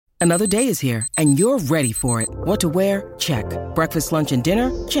Another day is here, and you're ready for it. What to wear? Check. Breakfast, lunch, and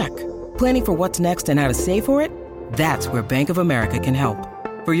dinner? Check. Planning for what's next and how to save for it? That's where Bank of America can help.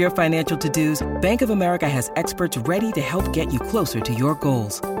 For your financial to-dos, Bank of America has experts ready to help get you closer to your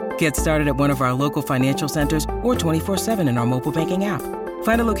goals. Get started at one of our local financial centers or 24/7 in our mobile banking app.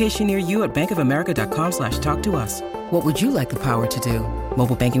 Find a location near you at bankofamerica.com/talktous. What would you like the power to do?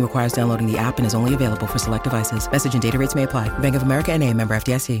 Mobile banking requires downloading the app and is only available for select devices. Message and data rates may apply. Bank of America N.A., member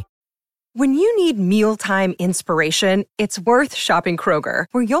FDIC. When you need mealtime inspiration, it's worth shopping Kroger,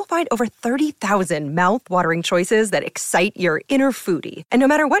 where you'll find over 30,000 mouth-watering choices that excite your inner foodie. And no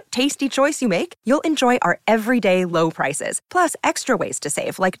matter what tasty choice you make, you'll enjoy our everyday low prices, plus extra ways to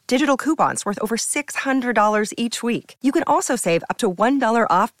save, like digital coupons worth over $600 each week. You can also save up to $1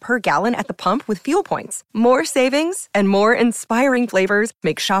 off per gallon at the pump with fuel points. More savings and more inspiring flavors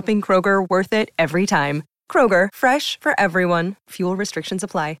make shopping Kroger worth it every time. Kroger, fresh for everyone. Fuel restrictions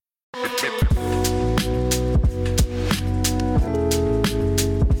apply.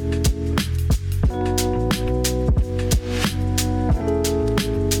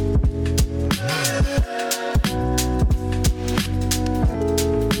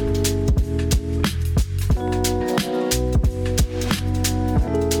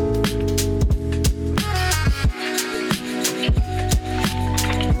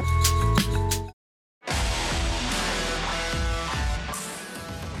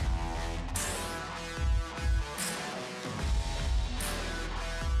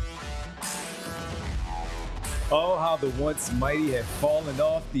 Oh, how the once mighty have fallen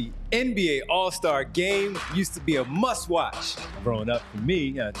off. The NBA All-Star Game used to be a must-watch growing up for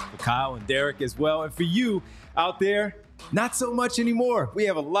me, for Kyle and Derek as well. And for you out there, not so much anymore. We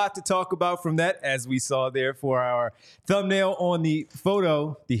have a lot to talk about from that, as we saw there for our thumbnail on the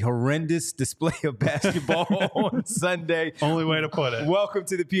photo, the horrendous display of basketball on Sunday. Only way to put it. Welcome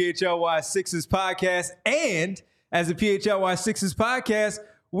to the PHLY Sixers podcast. And as a PHLY Sixers podcast,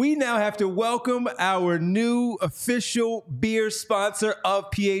 we now have to welcome our new official beer sponsor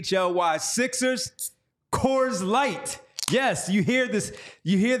of PHLY Sixers, Coors Light. Yes, you hear this.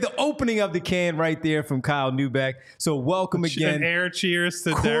 You hear the opening of the can right there from Kyle Neubeck. So welcome again. An air cheers to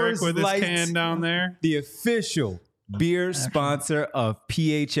Coors Derek with his Light, can down there. The official beer sponsor of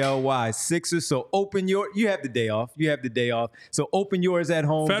PHLY Sixers. So you have the day off. You have the day off. So open yours at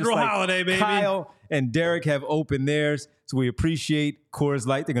home. Federal holiday, baby. Kyle and Derek have opened theirs. So we appreciate Coors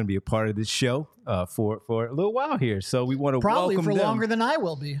Light. They're going to be a part of this show for a little while here. So we want to probably welcome for them. Longer than I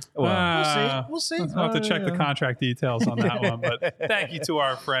will be. Well, We'll see. I'll have to check the contract details on that one. But thank you to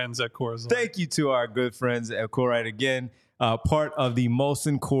our friends at Coors Light. Thank you to our good friends at Coors Light again. Part of the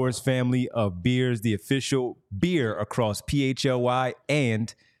Molson Coors family of beers, the official beer across PHLY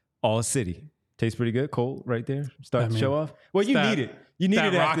and All City. Tastes pretty good. Cold right there. Start the show off. Well, you need it. You need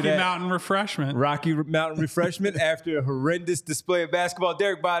it after Rocky that. Mountain refreshment. Rocky Mountain refreshment after a horrendous display of basketball.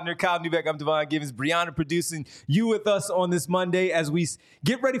 Derek Bodner, Kyle Neubeck, I'm Devon Givens. Brianna producing you with us on this Monday as we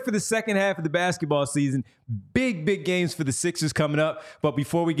get ready for the second half of the basketball season. Big games for the Sixers coming up. But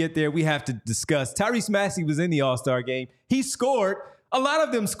before we get there, we have to discuss. Tyrese Maxey was in the All-Star game. He scored. A lot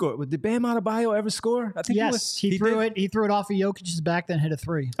of them scored. Did Bam Adebayo ever score? I think yes, he threw it. He threw it off of Jokic's back, then hit a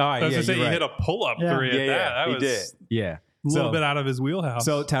three. All right, I was going to say, you're he right. hit a pull-up three at that. That he was did. Yeah. A little bit out of his wheelhouse.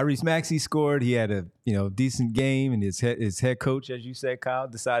 So Tyrese Maxey scored. He had a decent game, and his head coach, as you said, Kyle,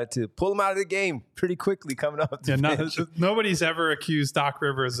 decided to pull him out of the game pretty quickly coming off the bench. Nobody's ever accused Doc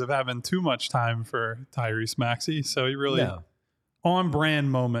Rivers of having too much time for Tyrese Maxey. So he really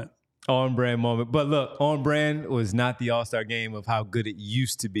on-brand moment. On-brand moment. But look, on-brand was not the All-Star game of how good it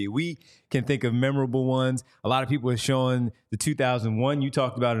used to be. We can think of memorable ones. A lot of people are showing the 2001. You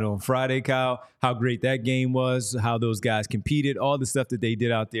talked about it on Friday, Kyle, how great that game was, how those guys competed, all the stuff that they did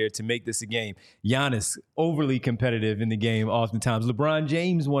out there to make this a game. Giannis, overly competitive in the game oftentimes. LeBron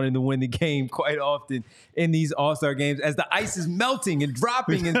James wanted to win the game quite often in these All-Star games as the ice is melting and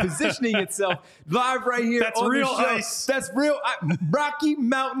dropping and positioning itself live right here. That's on real the show. ice. That's real Rocky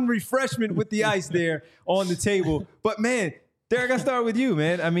Mountain refreshment with the ice there on the table. But man, Derek, I start with you,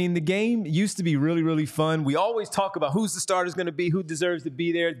 man. I mean, the game used to be really, really fun. We always talk about who's the starter's going to be, who deserves to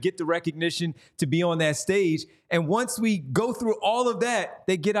be there, get the recognition to be on that stage. And once we go through all of that,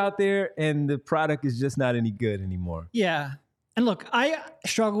 they get out there and the product is just not any good anymore. Yeah. And look, I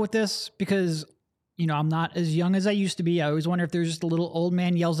struggle with this because, I'm not as young as I used to be. I always wonder if there's just a little old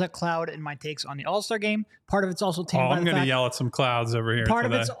man yells at cloud in my takes on the All-Star game. Part of it's also tainted by the fact... I'm going to yell at some clouds over here Part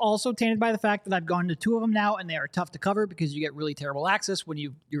today. of it's also tainted by the fact that I've gone to two of them now, and they are tough to cover because you get really terrible access when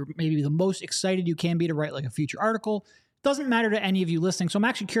you're maybe the most excited you can be to write like a feature article. Doesn't matter to any of you listening. So I'm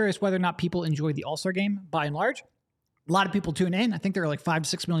actually curious whether or not people enjoy the All-Star game by and large. A lot of people tune in. I think there are like 5 to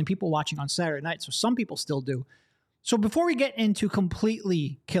 6 million people watching on Saturday night. So some people still do. So before we get into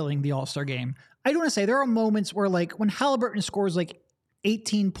completely killing the All-Star game, I do want to say there are moments where like when Halliburton scores like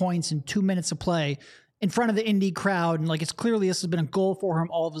 18 points in 2 minutes of play in front of the Indy crowd, and like it's clearly this has been a goal for him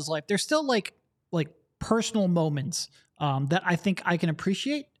all of his life. There's still like personal moments that I think I can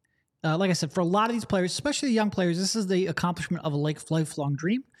appreciate. Like I said, for a lot of these players, especially the young players, this is the accomplishment of a lifelong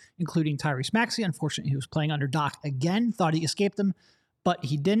dream, including Tyrese Maxey. Unfortunately, he was playing under Doc again. Thought he escaped him, but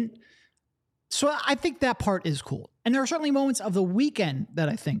he didn't. So I think that part is cool. And there are certainly moments of the weekend that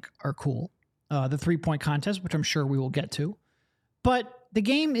I think are cool. The 3-point contest, which I'm sure we will get to. But the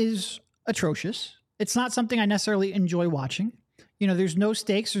game is atrocious. It's not something I necessarily enjoy watching. You know, there's no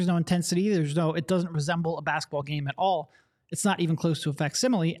stakes, there's no intensity, it doesn't resemble a basketball game at all. It's not even close to a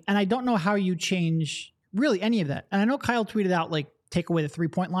facsimile. And I don't know how you change really any of that. And I know Kyle tweeted out, like, take away the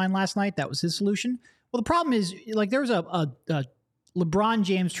 3-point line last night. That was his solution. Well, the problem is, like, there was a LeBron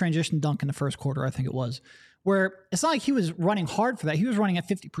James transition dunk in the first quarter, I think it was, where it's not like he was running hard for that. He was running at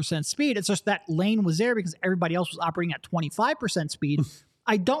 50% speed. It's just that lane was there because everybody else was operating at 25% speed.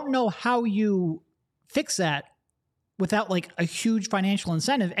 I don't know how you fix that without like a huge financial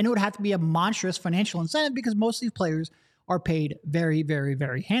incentive. And it would have to be a monstrous financial incentive because most of these players are paid very, very,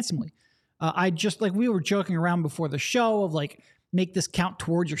 very handsomely. We were joking around before the show of like, make this count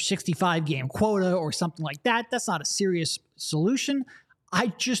towards your 65 game quota or something like that. That's not a serious solution. I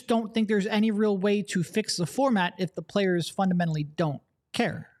just don't think there's any real way to fix the format if the players fundamentally don't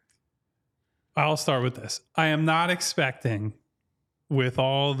care. I'll start with this. I am not expecting, with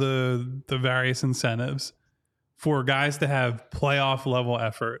all the various incentives, for guys to have playoff level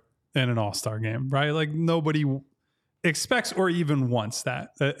effort in an all-star game, right? Like nobody expects or even wants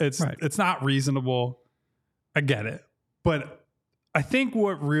that. It's not reasonable. I get it. But I think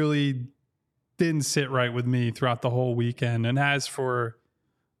what really didn't sit right with me throughout the whole weekend and has for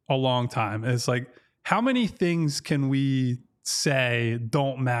a long time is like, how many things can we say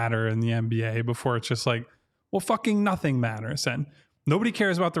don't matter in the NBA before it's just like, well, fucking nothing matters. And nobody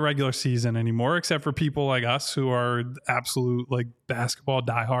cares about the regular season anymore, except for people like us who are absolute like basketball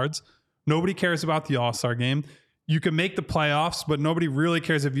diehards. Nobody cares about the All-Star game. You can make the playoffs, but nobody really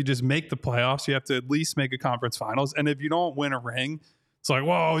cares if you just make the playoffs. You have to at least make a conference finals. And if you don't win a ring, it's like,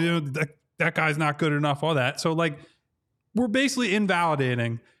 well, you know, that guy's not good enough, all that. So like, we're basically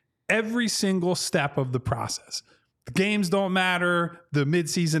invalidating every single step of the process. The games don't matter. The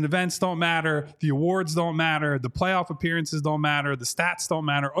midseason events don't matter. The awards don't matter. The playoff appearances don't matter. The stats don't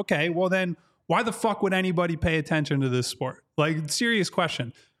matter. Okay, well then why the fuck would anybody pay attention to this sport? Like, serious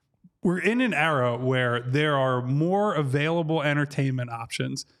question. We're in an era where there are more available entertainment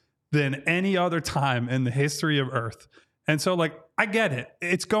options than any other time in the history of Earth. And so like, I get it.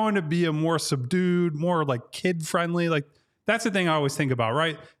 It's going to be a more subdued, more like kid friendly. Like that's the thing I always think about,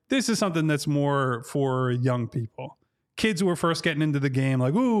 right? This is something that's more for young people. Kids who are first getting into the game,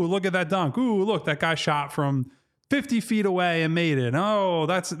 like, ooh, look at that dunk. Ooh, look, that guy shot from 50 feet away and made it. Oh,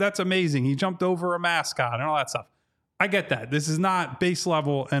 that's amazing. He jumped over a mascot and all that stuff. I get that. This is not base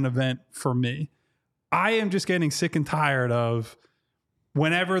level an event for me. I am just getting sick and tired of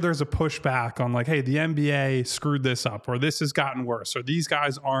whenever there's a pushback on like, hey, the NBA screwed this up, or this has gotten worse, or these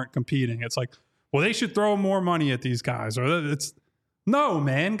guys aren't competing. It's like, well, they should throw more money at these guys, or it's no,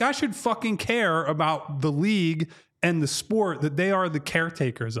 man. Guys should fucking care about the league and the sport that they are the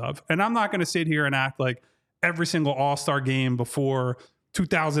caretakers of. And I'm not going to sit here and act like every single All-Star game before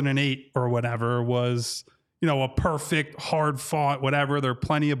 2008 or whatever was, you know, a perfect, hard-fought, whatever. There are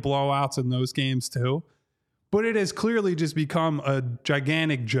plenty of blowouts in those games too. But it has clearly just become a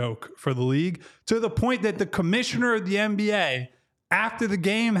gigantic joke for the league, to the point that the commissioner of the NBA, after the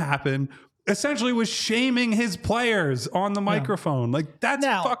game happened, essentially was shaming his players on the microphone. Like, that's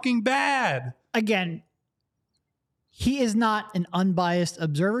fucking bad. Again, he is not an unbiased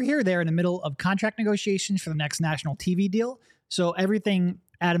observer here. They're in the middle of contract negotiations for the next national TV deal. So everything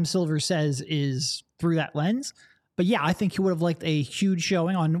Adam Silver says is through that lens. But yeah, I think he would have liked a huge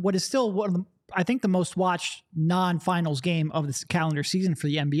showing on what is still one of the, I think, the most watched non-finals game of this calendar season for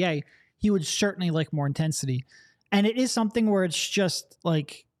the NBA. He would certainly like more intensity. And it is something where it's just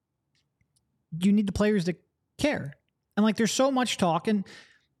like, you need the players to care. And like, there's so much talk, and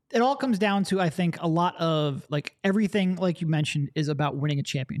it all comes down to, I think, a lot of like everything, like you mentioned, is about winning a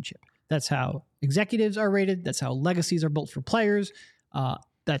championship. That's how executives are rated. That's how legacies are built for players.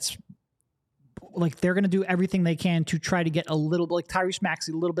 That's like, they're going to do everything they can to try to get a little bit, like Tyrese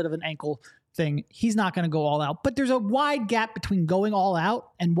Maxey, a little bit of an ankle thing. He's not going to go all out, but there's a wide gap between going all out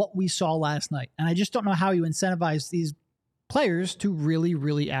and what we saw last night. And I just don't know how you incentivize these players to really,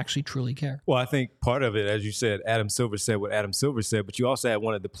 really actually truly care. Well, I think part of it, as you said, Adam Silver said what Adam Silver said, but you also had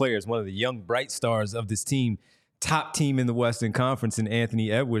one of the players, one of the young bright stars of this team, top team in the Western Conference, and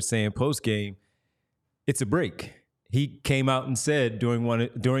Anthony Edwards saying post-game, it's a break. He came out and said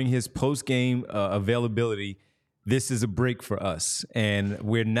during his post-game availability, this is a break for us, and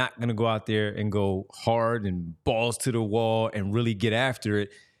we're not going to go out there and go hard and balls to the wall and really get after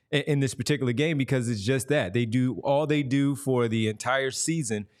it in this particular game, because it's just that. They do all they do for the entire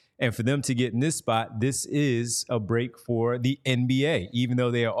season, and for them to get in this spot, this is a break for the NBA, even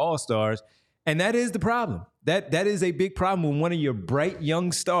though they are all-stars. And that is the problem. That is a big problem when one of your bright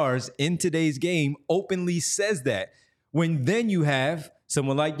young stars in today's game openly says that. When then you have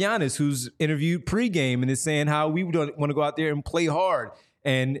someone like Giannis, who's interviewed pregame and is saying how we don't want to go out there and play hard.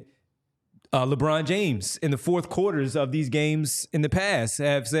 And LeBron James in the fourth quarters of these games in the past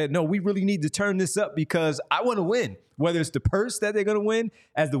have said, no, we really need to turn this up because I want to win, whether it's the purse that they're going to win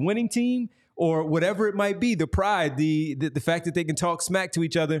as the winning team or whatever it might be, the pride, the fact that they can talk smack to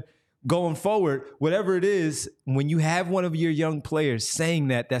each other going forward, whatever it is. When you have one of your young players saying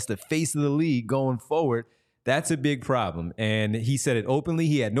that's the face of the league going forward, that's a big problem. And he said it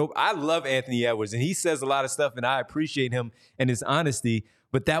openly. I love Anthony Edwards, and he says a lot of stuff, and I appreciate him and his honesty,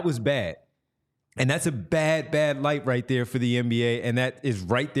 but that was bad. And that's a bad light right there for the NBA, and that is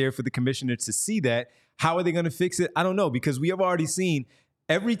right there for the commissioner to see that. How are they going to fix it? I don't know, because we have already seen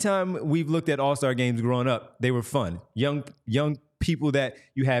every time we've looked at All-Star games growing up, they were fun. Young people that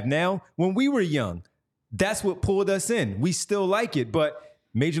you have now, when we were young, that's what pulled us in. We still like it, but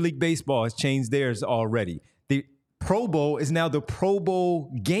Major League Baseball has changed theirs already. The Pro Bowl is now the Pro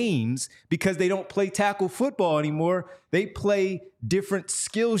Bowl games because they don't play tackle football anymore. They play different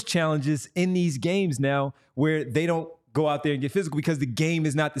skills challenges in these games now where they don't go out there and get physical because the game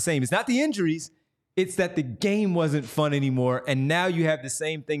is not the same. It's not the injuries. It's that the game wasn't fun anymore. And now you have the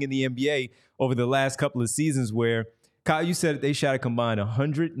same thing in the NBA over the last couple of seasons where, Kyle, you said they shot a combined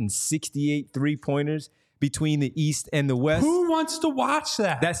 168 three-pointers between the East and the West. Who wants to watch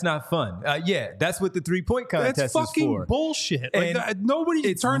that? That's not fun. Yeah, that's what the three-point contest is for. That's fucking bullshit. Like, nobody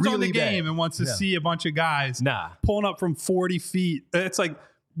turns really on the game and wants to see a bunch of guys pulling up from 40 feet. It's like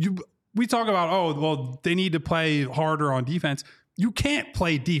we talk about, they need to play harder on defense. You can't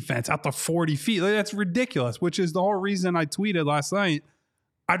play defense out to 40 feet. Like, that's ridiculous, which is the whole reason I tweeted last night.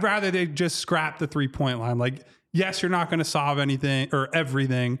 I'd rather they just scrap the three-point line. Like, yes, you're not going to solve anything or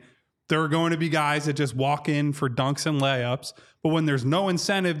everything. There are going to be guys that just walk in for dunks and layups. But when there's no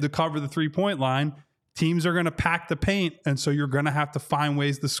incentive to cover the three-point line, teams are going to pack the paint. And so you're going to have to find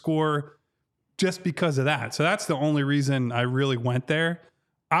ways to score just because of that. So that's the only reason I really went there.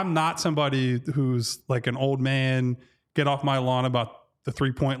 I'm not somebody who's like an old man, get off my lawn about the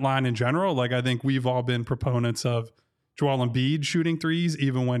three-point line in general. Like, I think we've all been proponents of Joel Embiid shooting threes,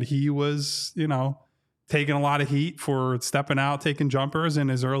 even when he was, taking a lot of heat for stepping out, taking jumpers in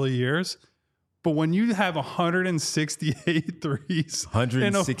his early years. But when you have 168 threes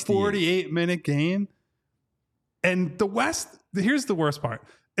in a 48-minute game, and the West, here's the worst part.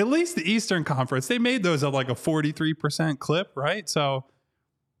 At least the Eastern Conference, they made those at like a 43% clip, right? So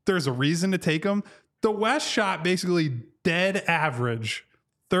there's a reason to take them. The West shot basically dead average,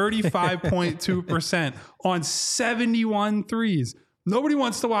 35.2% on 71 threes. Nobody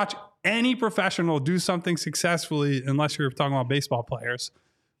wants to watch any professional do something successfully unless you're talking about baseball players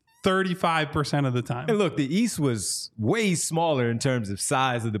 35% of the time. And look, the East was way smaller in terms of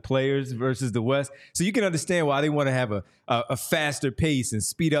size of the players versus the West. So you can understand why they want to have a faster pace and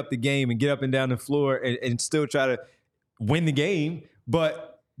speed up the game and get up and down the floor and still try to win the game.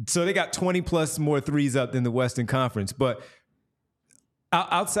 But so they got 20 plus more threes up than the Western Conference. But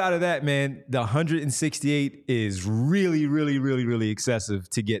outside of that, man, the 168 is really, really, really, really excessive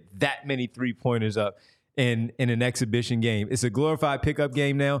to get that many three-pointers up in an exhibition game. It's a glorified pickup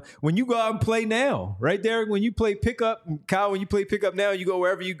game now. When you go out and play now, right, Derek? When you play pickup, Kyle, when you play pickup now, you go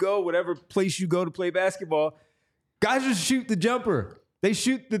wherever you go, whatever place you go to play basketball, guys just shoot the jumper. They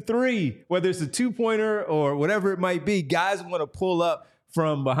shoot the three, whether it's a two-pointer or whatever it might be. Guys want to pull up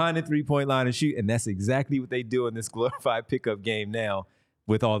from behind the three-point line and shoot, and that's exactly what they do in this glorified pickup game now.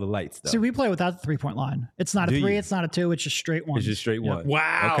 With all the lights, though. See, we play without the three-point line. It's not a three, it's not a two, it's just straight one. It's just straight one.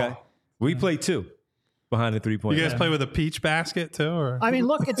 Wow. Okay. We play two behind the three-point line. You guys play with a peach basket, too? Or? I mean,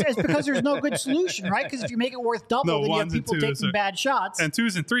 look, it's because there's no good solution, right? Because if you make it worth double, then you have people taking bad shots. And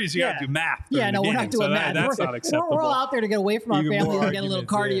twos and threes, you got to do math. Yeah, no, we're not doing math. That's not acceptable. We're all out there to get away from our Even family and get a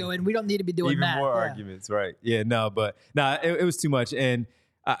arguments, little cardio, and we don't need to be doing math. Even more arguments, right. Yeah, no, but it was too much. And,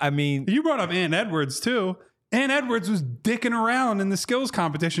 I mean... You brought up Ant Edwards, too. Ant Edwards was dicking around in the skills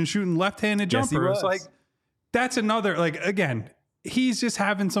competition shooting left-handed jumpers. Yes, he was. Like, that's another, like, again, he's just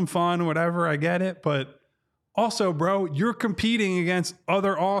having some fun, whatever. I get it. But also, bro, you're competing against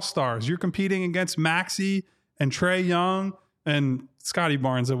other all-stars. You're competing against Maxey and Trae Young and Scotty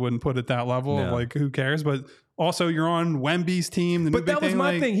Barnes. I wouldn't put it that level. No. Like, who cares? But also, you're on Wemby's team. But that was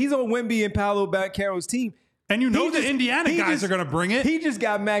my thing. He's on Wemby and Paolo Banchero's team. And the Indiana guys are going to bring it. He just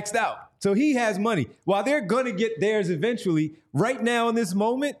got maxed out. So he has money. While they're going to get theirs eventually, right now in this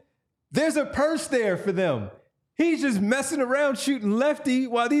moment, there's a purse there for them. He's just messing around shooting lefty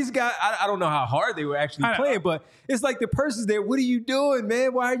while these guys, I don't know how hard they were actually playing, but it's like the purse is there. What are you doing,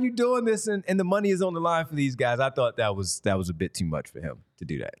 man? Why are you doing this? And the money is on the line for these guys. I thought that was a bit too much for him to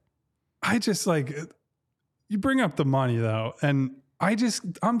do that. I just like, you bring up the money though. And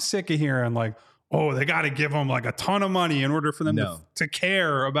I'm sick of hearing like, oh, they got to give them like a ton of money in order for them to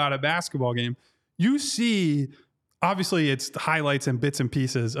care about a basketball game. You see, obviously it's highlights and bits and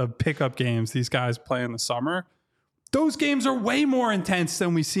pieces of pickup games these guys play in the summer. Those games are way more intense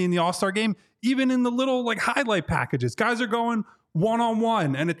than we see in the All-Star game, even in the little like highlight packages. Guys are going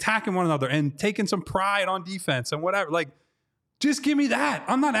one-on-one and attacking one another and taking some pride on defense and whatever. Like, just give me that.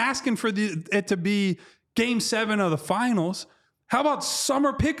 I'm not asking for it to be Game 7 of the finals. How about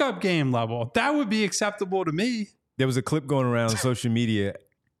summer pickup game level? That would be acceptable to me. There was a clip going around on social media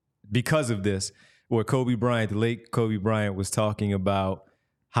because of this where Kobe Bryant, the late Kobe Bryant, was talking about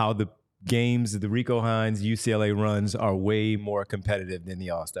how the games the Rico Hines UCLA runs are way more competitive than the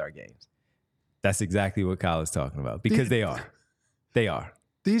All-Star games. That's exactly what Kyle is talking about because they are. They are.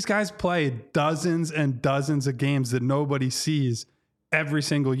 These guys play dozens and dozens of games that nobody sees every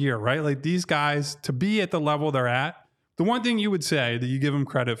single year, right? Like these guys, to be at the level they're at, the one thing you would say that you give them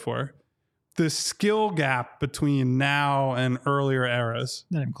credit for, the skill gap between now and earlier eras.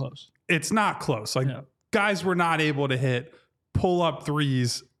 Not even close. It's not close. Like guys were not able to hit pull-up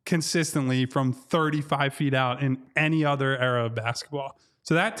threes consistently from 35 feet out in any other era of basketball.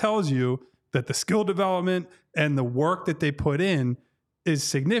 So that tells you that the skill development and the work that they put in is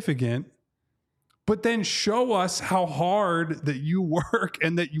significant. But then show us how hard that you work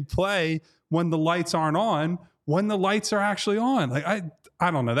and that you play when the lights aren't on, when the lights are actually on. Like I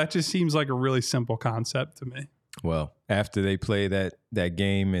don't know. That just seems like a really simple concept to me. Well, after they play that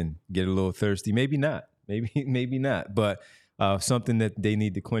game and get a little thirsty, maybe not. Maybe not. But something that they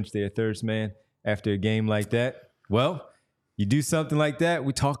need to quench their thirst, man, after a game like that. Well, you do something like that,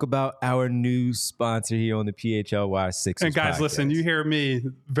 we talk about our new sponsor here on the PHLY Sixers And guys, podcast. listen, you hear me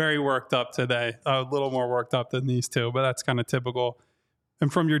very worked up today, a little more worked up than these two, but that's kind of typical.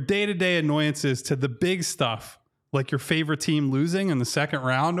 And from your day-to-day annoyances to the big stuff, like your favorite team losing in the second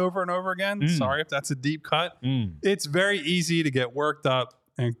round over and over again. Sorry if that's a deep cut. It's very easy to get worked up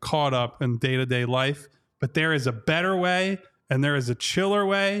and caught up in day-to-day life, but there is a better way and there is a chiller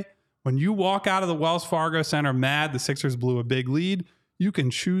way. When you walk out of the Wells Fargo Center mad the Sixers blew a big lead, you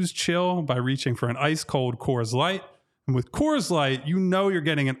can choose chill by reaching for an ice-cold Coors Light. And with Coors Light, you know you're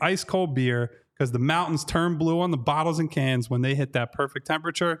getting an ice-cold beer because the mountains turn blue on the bottles and cans when they hit that perfect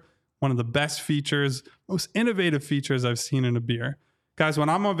temperature. One of the best features, most innovative features I've seen in a beer. Guys, when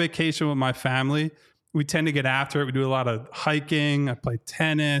I'm on vacation with my family, we tend to get after it. We do a lot of hiking. I play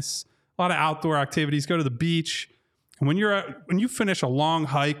tennis, a lot of outdoor activities, go to the beach. And when you finish a long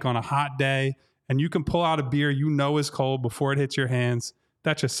hike on a hot day and you can pull out a beer you know is cold before it hits your hands,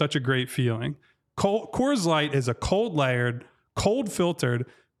 that's just such a great feeling. Coors Light is a cold layered, cold filtered,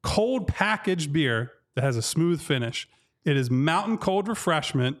 cold packaged beer that has a smooth finish. It is mountain cold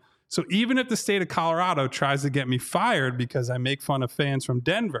refreshment. So even if the state of Colorado tries to get me fired because I make fun of fans from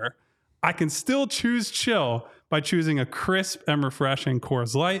Denver, I can still choose chill by choosing a crisp and refreshing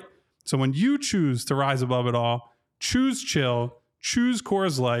Coors Light. So when you choose to rise above it all, choose chill, choose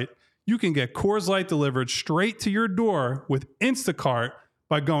Coors Light. You can get Coors Light delivered straight to your door with Instacart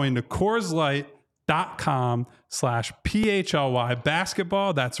by going to CoorsLight.com/PHLY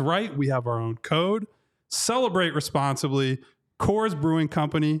basketball. That's right. We have our own code. Celebrate responsibly. Coors Brewing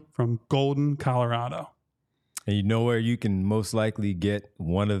Company from Golden, Colorado. And you know where you can most likely get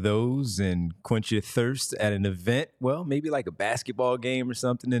one of those and quench your thirst at an event? Well, maybe like a basketball game or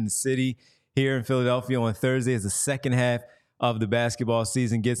something in the city. Here in Philadelphia on Thursday as the second half of the basketball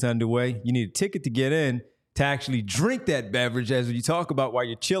season gets underway. You need a ticket to get in to actually drink that beverage as you talk about while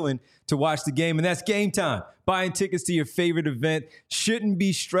you're chilling to watch the game. And that's Game Time. Buying tickets to your favorite event shouldn't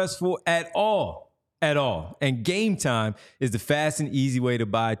be stressful at all. And Game Time is the fast and easy way to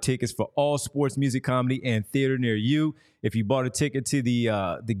buy tickets for all sports, music, comedy, and theater near you. If you bought a ticket to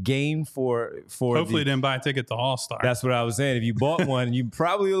the game for hopefully you didn't buy a ticket to All-Star. That's what I was saying. If you bought one, you're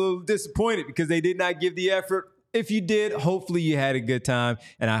probably a little disappointed because they did not give the effort if you did, hopefully you had a good time.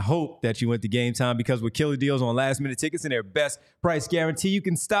 And I hope that you went to Game Time, because with killer deals on last-minute tickets and their best price guarantee, you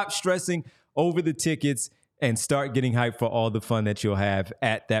can stop stressing over the tickets and start getting hyped for all the fun that you'll have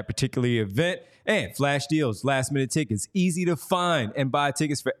at that particular event. And flash deals, last-minute tickets, easy to find and buy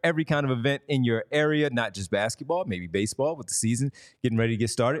tickets for every kind of event in your area, not just basketball, maybe baseball, with the season getting ready to get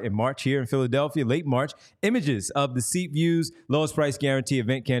started in March here in Philadelphia, late March. Images of the seat views, lowest price guarantee,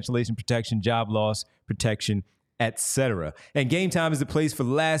 event cancellation protection, job loss protection, etc. And Game Time is the place for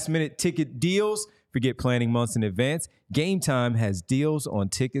last-minute ticket deals. Forget planning months in advance. Game Time has deals on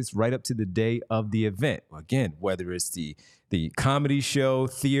tickets right up to the day of the event. Again, whether it's the comedy show,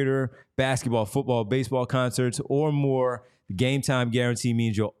 theater, basketball, football, baseball concerts, or more, the Game Time guarantee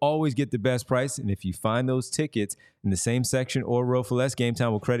means you'll always get the best price. And if you find those tickets in the same section or row for less, Game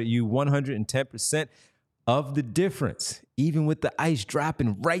Time will credit you 110% of the difference, even with the ice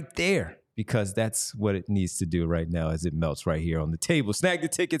dropping right there, because that's what it needs to do right now as it melts right here on the table. Snag the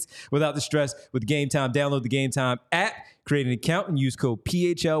tickets without the stress with Game Time. Download the Game Time app, create an account, and use code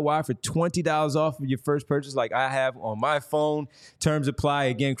PHLY for $20 off of your first purchase, like I have on my phone. Terms apply.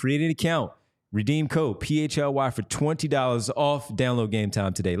 Again, create an account, redeem code PHLY for $20 off. Download Game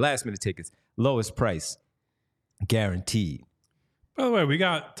Time today. Last-minute tickets, lowest price, guaranteed. By the way, we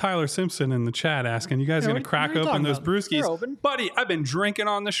got Tyler Simpson in the chat asking, you guys going to crack open those brewskis? Buddy, I've been drinking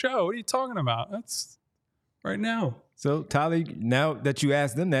on the show. What are you talking about? That's right now. So, Tyler, now that you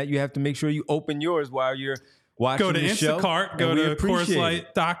asked them that, you have to make sure you open yours while you're watching go to the show. Instacart, go to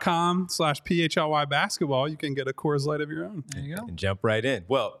CoorsLight.com/PHLY basketball. You can get a Coors Light of your own. There you go. And jump right in.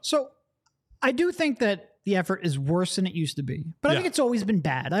 Well, So I do think that the effort is worse than it used to be. But I think it's always been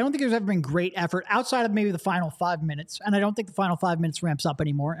bad. I don't think there's ever been great effort outside of maybe the final 5 minutes. And I don't think the final 5 minutes ramps up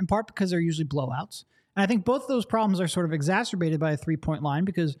anymore, in part because they're usually blowouts. And I think both of those problems are sort of exacerbated by a three-point line,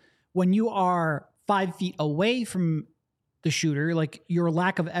 because when you are 5 feet away from the shooter, like, your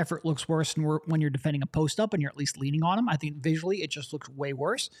lack of effort looks worse than when you're defending a post-up and you're at least leaning on him. I think visually it just looks way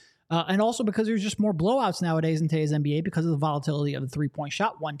worse. And also because there's just more blowouts nowadays in today's NBA because of the volatility of the three-point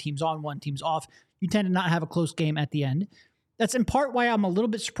shot. One team's on, one team's off. You tend to not have a close game at the end. That's in part why I'm a little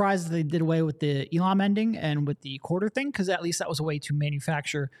bit surprised that they did away with the Elam ending and with the quarter thing, because at least that was a way to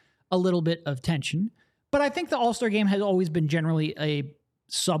manufacture a little bit of tension. But I think the All-Star game has always been generally a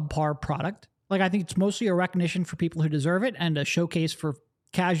subpar product. Like, I think it's mostly a recognition for people who deserve it and a showcase for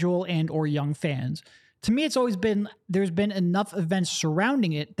casual and or young fans. To me, it's always been, there's been enough events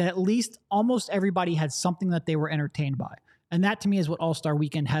surrounding it that at least almost everybody had something that they were entertained by. And that, to me, is what All-Star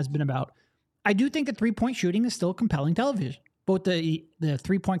Weekend has been about. I do think that three-point shooting is still compelling television. Both the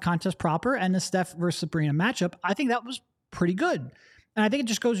three-point contest proper and the Steph versus Sabrina matchup, I think that was pretty good. And I think it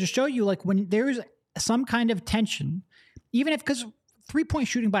just goes to show you, like, when there's some kind of tension, even if, because three-point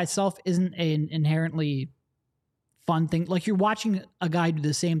shooting by itself isn't an inherently fun thing. Like, you're watching a guy do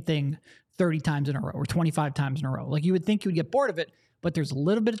the same thing 30 times in a row or 25 times in a row. Like, you would think you would get bored of it, but there's a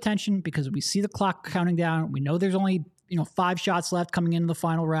little bit of tension because we see the clock counting down. We know there's only 5 shots left coming into the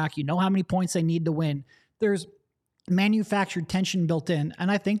final rack. You know how many points they need to win. There's manufactured tension built in,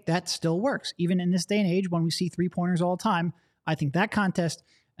 and I think that still works. Even in this day and age when we see three-pointers all the time, I think that contest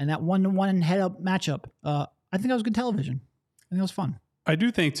and that one-to-one head-up matchup, I think that was good television. I think it was fun. I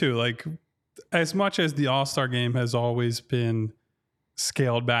do think, too, like, as much as the All-Star game has always been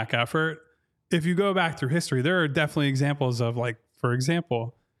scaled back effort, if you go back through history, there are definitely examples of, like, for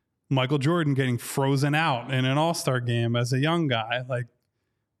example, Michael Jordan getting frozen out in an All-Star game as a young guy. Like,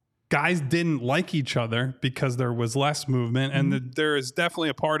 guys didn't like each other because there was less movement. And there is definitely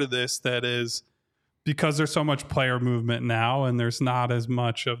a part of this that is because there's so much player movement now and there's not as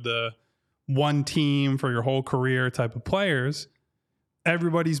much of the one team for your whole career type of players.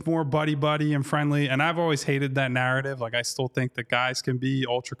 Everybody's more buddy and friendly. And I've always hated that narrative. Like, I still think that guys can be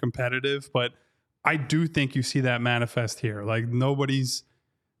ultra competitive, but I do think you see that manifest here. Like, nobody's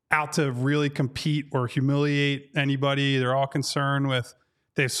out to really compete or humiliate anybody. They're all concerned with,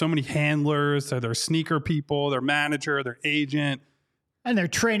 they have so many handlers, they're their sneaker people, their manager, their agent. And they're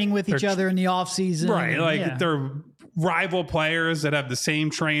training with each other in the off season. Right. Like, they're rival players that have the same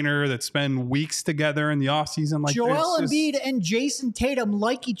trainer that spend weeks together in the off season. Like, Joel Embiid and Jason Tatum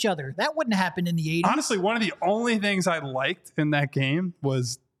like each other. That wouldn't happen in the 80s. Honestly, one of the only things I liked in that game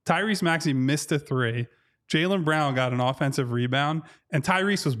was Tyrese Maxey missed a three. Jaylen Brown got an offensive rebound, and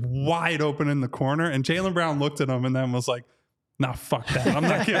Tyrese was wide open in the corner, and Jaylen Brown looked at him and then was like, nah, fuck that. I'm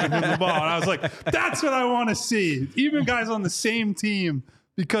not giving him the ball. And I was like, that's what I want to see. Even guys on the same team,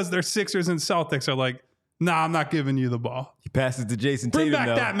 because they're Sixers and Celtics, are like, nah, I'm not giving you the ball. He passed it to Jason Tatum. Bring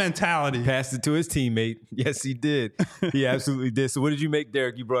back that mentality. He passed it to his teammate. Yes, he did. He absolutely did. So what did you make,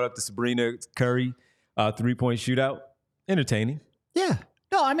 Derek? You brought up the Sabrina Curry 3-point shootout. Entertaining. Yeah.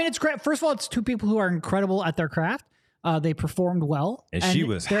 No, I mean, it's great. First of all, it's two people who are incredible at their craft. They performed well. And she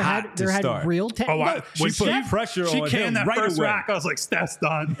was hot to start. Real She put pressure on him canned that right first away. rack. I was like, Steph's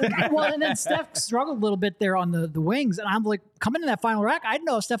done. Well, and then Steph struggled a little bit there on the wings, and I'm like, coming in that final rack, I didn't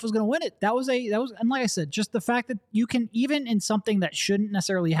know if Steph was going to win it. That was, and like I said, just the fact that you can, even in something that shouldn't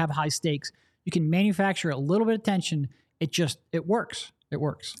necessarily have high stakes, you can manufacture a little bit of tension. It works. It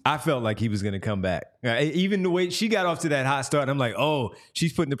works. I felt like he was going to come back. Even the way she got off to that hot start, I'm like, oh,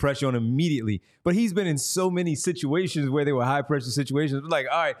 she's putting the pressure on immediately. But he's been in so many situations where they were high pressure situations. Like,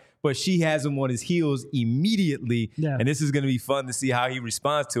 all right, but she has him on his heels immediately. Yeah. And this is going to be fun to see how he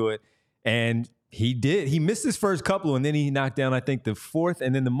responds to it. And he did. He missed his first couple, and then he knocked down, I think, the fourth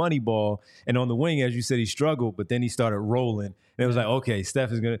and then the money ball. And on the wing, as you said, he struggled, but then he started rolling. And it was like, okay,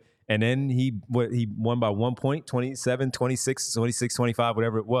 Steph is going to. And then he won by 1 point, 27, 26, 26, 25,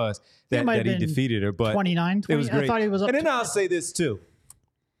 whatever it was, that he defeated her. But 29, 20. It was great. I thought he was up. And then I'll say this too,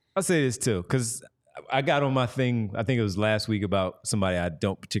 because I got on my thing, I think it was last week, about somebody I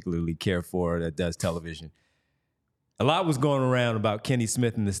don't particularly care for that does television. A lot was going around about Kenny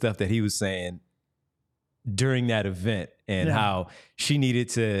Smith and the stuff that he was saying during that event, and how she needed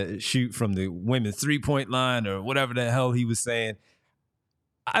to shoot from the women's 3-point line or whatever the hell he was saying.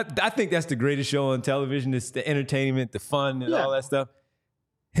 I think that's the greatest show on television. It's the entertainment, the fun, and all that stuff.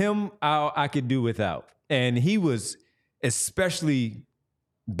 Him, I could do without. And he was especially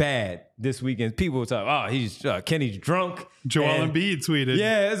bad this weekend. People were talking, Kenny's drunk. Joel Embiid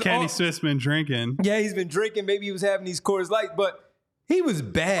tweeted, Kenny Smith's been drinking. Yeah, he's been drinking. Maybe he was having these Coors Light, but he was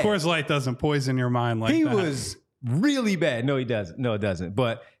bad. Coors Light doesn't poison your mind like that. He was really bad. No, he doesn't. No, it doesn't.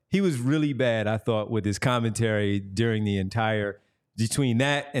 But he was really bad, I thought, with his commentary during the entire... Between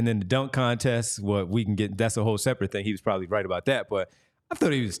that and then the dunk contest, what we can get, that's a whole separate thing. He was probably right about that, but I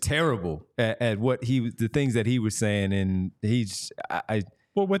thought he was terrible at what the things that he was saying. And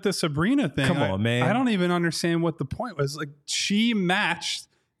well, with the Sabrina thing, come on, man. I don't even understand what the point was. Like, she matched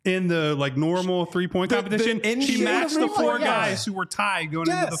in the normal 3-point competition. She matched the 4 guys who were tied going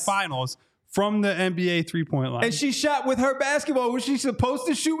into the finals from the NBA 3-point line. And she shot with her basketball. Was she supposed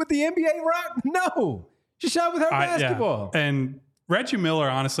to shoot with the NBA rock? No, she shot with her basketball. And Reggie Miller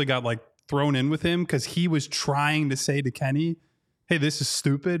honestly got thrown in with him because he was trying to say to Kenny, hey, this is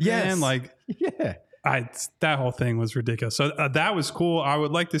stupid, man. That whole thing was ridiculous. So that was cool. I'd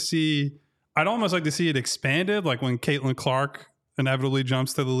almost like to see it expanded, like when Caitlin Clark inevitably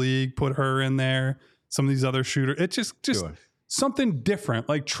jumps to the league, put her in there, some of these other shooters. It's just sure. Something different,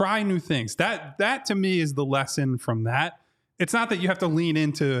 try new things. That to me is the lesson from that. It's not that you have to lean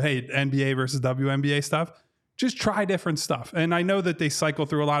into, hey, NBA versus WNBA stuff. Just try different stuff. And I know that they cycle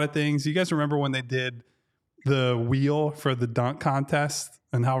through a lot of things. You guys remember when they did the wheel for the dunk contest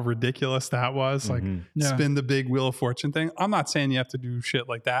and how ridiculous that was? Spin the big Wheel of Fortune thing. I'm not saying you have to do shit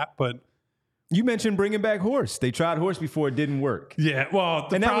like that, but... You mentioned bringing back horse. They tried horse before, it didn't work. Yeah, well,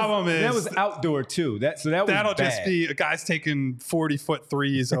 the problem is... That was outdoor too. That'll bad. Just be guys taking 40-foot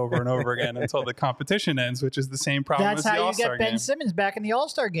threes over and over again until the competition ends, which is the same problem as the All-Star game. That's how you get Ben Simmons back in the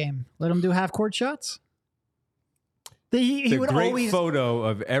All-Star game. Let him do half-court shots. He would great always photo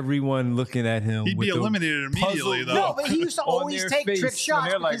of everyone looking at him. He'd be eliminated immediately, though. No, but he used to always take trick shots.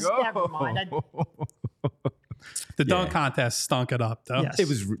 Never mind. The dunk contest stunk it up, though. Yes.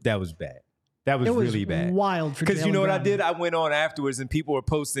 That was bad. That was really bad. Wild for because you know what I Jalen did? I went on afterwards and people were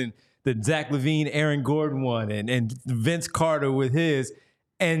posting the Zach LaVine, Aaron Gordon one, and Vince Carter with his.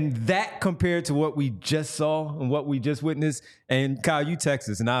 And that compared to what we just saw and what we just witnessed. And Kyle, you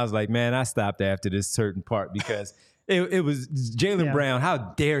texted us, and I was like, man, I stopped after this certain part because. It was Jaylen Brown. How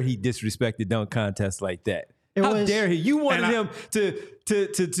dare he disrespect the dunk contest like that? How dare he? You wanted him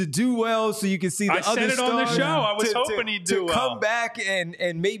to do well so you can see the other stars. I said it on the show. I was hoping he'd do well. Come back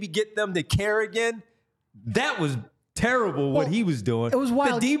and maybe get them to care again. That was terrible what he was doing. It was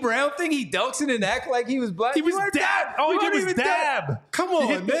wild. The D Brown thing, he dunks it and act like he was black. He was dab. All he did was dab. Come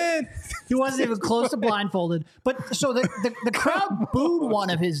on, man. He wasn't even close to blindfolded. But so the crowd booed one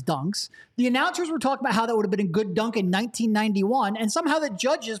of his dunks. The announcers were talking about how that would have been a good dunk in 1991, and somehow the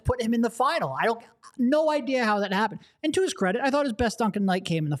judges put him in the final. No idea how that happened. And to his credit, I thought his best dunk of the night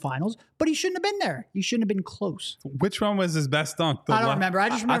came in the finals, but he shouldn't have been there. He shouldn't have been close. Which one was his best dunk? I don't remember. I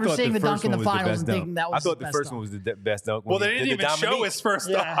just remember seeing the dunk in the finals and thinking that was I thought the first one was the best dunk. Well, they didn't even show his first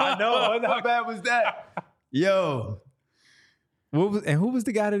dunk. I know. How bad was that? Yo. Who was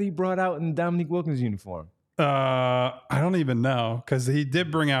the guy that he brought out in Dominique Wilkins' uniform? I don't even know because he did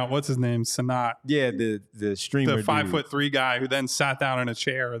bring out what's his name, Sanat. Yeah, the streamer, the 5'3" guy who then sat down in a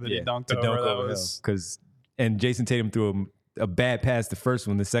chair that he dunked over. And Jason Tatum threw a bad pass the first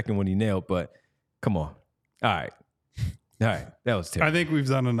one, the second one he nailed, but Come on. All right. That was terrible. I think we've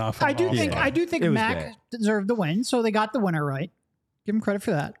done enough. I do Yeah. think It was Mac bad. deserved the win, so they got the winner right. Give him credit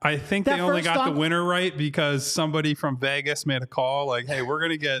for that. I think That they only first got the dunk- winner right because somebody from Vegas made a call like, hey, we're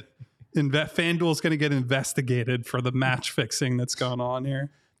going to get FanDuel's going to get investigated for the match fixing that's going on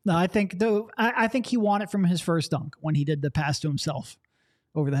here. No, I think he won it from his first dunk when he did the pass to himself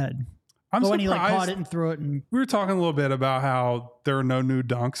over the head. I'm But when surprised. he like caught it and threw it, and We were talking a little bit about how there are no new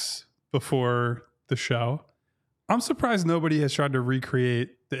dunks before the show. I'm surprised nobody has tried to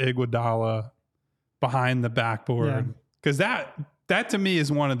recreate the Iguodala behind the backboard because that to me is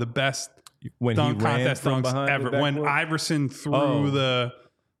one of the best when dunk he ran contest from dunks behind the ever. When backboard? Iverson threw the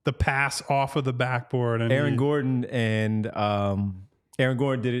pass off of the backboard and Aaron Gordon and Aaron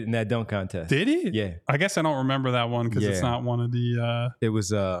Gordon did it in that dunk contest. did he? Yeah. I guess I don't remember that one because it's Yeah. not one of the. It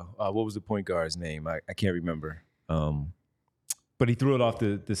was what was the point guard's name? I can't remember. But he threw it off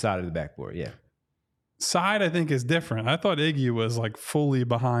the side of the backboard. Yeah. Side, I think, is different. I thought Iggy was like fully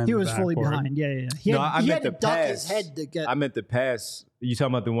behind. he the was fully backboard. behind. Yeah. He No, had, I he meant had to the duck pass. his head to get. I meant the pass. You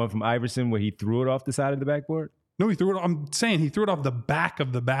talking about the one from Iverson where he threw it off the side of the backboard? No, he threw it. I'm saying he threw it off the back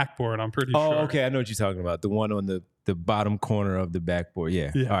of the backboard. I'm pretty Oh, sure. okay. I know what you're talking about. The one on the bottom corner of the backboard.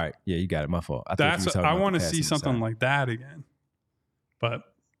 Yeah. Yeah. All right. Yeah, you got it. My fault. I thought you That's. were talking I about want the to pass see on the something side. like that again. But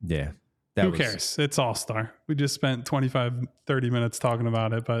Yeah. who cares? It's All-Star. We just spent 25, 30 minutes talking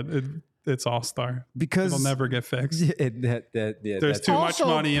about it, but it's All-Star. Because It'll never get fixed. There's There's too much Also,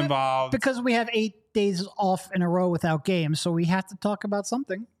 money involved. because we have 8 days off in a row without games, so we have to talk about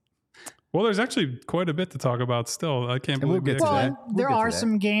something. Well, there's actually quite a bit to talk about still. I can't And we'll believe get to Well, that. and We'll there get to are that.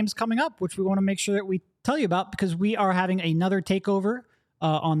 some games coming up, which we want to make sure that we tell you about because we are having another takeover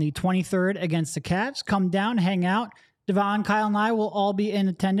on the 23rd against the Cavs. Come down, hang out. Devon, Kyle, and I will all be in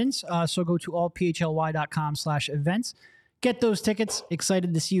attendance. So go to allphly.com/events. Get those tickets.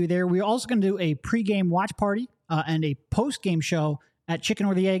 Excited to see you there. We're also going to do a pregame watch party and a postgame show at Chicken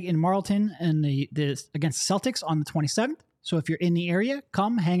or the Egg in Marlton and the against the Celtics on the 27th. So if you're in the area,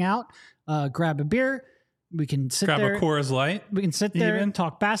 come hang out, grab a beer. We can sit grab there. a Coors Light. We can sit there even. and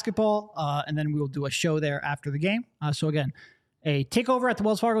talk basketball, and then we will do a show there after the game. So again, a takeover at the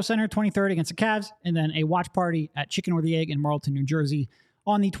Wells Fargo Center, 23rd against the Cavs, and then a watch party at Chicken or the Egg in Marlton, New Jersey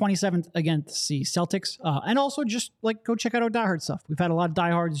on the 27th against the Celtics. And also just like go check out our Die Hard stuff. We've had a lot of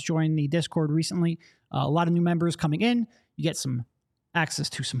diehards join the Discord recently. A lot of new members coming in. You get some access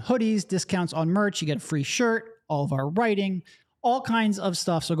to some hoodies, discounts on merch. You get a free shirt, all of our writing, all kinds of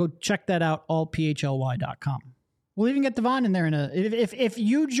stuff. So go check that out, allphly.com. We'll even get Devon in there if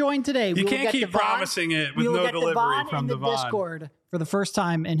you join today. You we will can't get keep Devon, promising it we with will no get delivery Devon from in the Devon. Discord for the first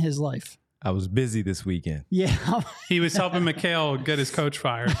time in his life. I was busy this weekend. Yeah. He was helping Mikhail get his coach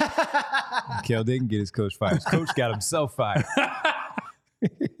fired. Kel didn't get his coach fired. His coach got himself fired.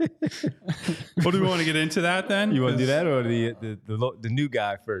 Well, do we want to get into that then? You want to do that or the new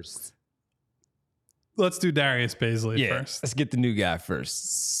guy first? Let's do Darius Baisley first. Let's get the new guy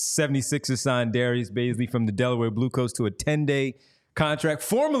first. 76ers signed Darius Baisley from the Delaware Blue Coats to a 10-day contract,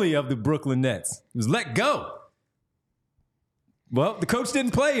 formerly of the Brooklyn Nets. He was let go. Well, the coach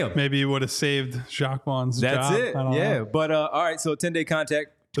didn't play him. Maybe he would have saved Jacques Vaughn's That's job. it. I don't Yeah. know. But all right, so a 10-day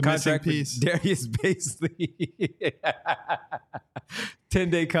contract. The missing Contract for piece. Darius Baisley.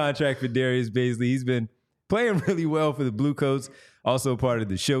 10-day contract for Darius Baisley. He's been playing really well for the Blue Coats. Also part of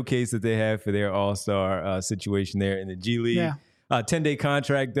the showcase that they have for their all-star situation there in the G League. Yeah. 10-day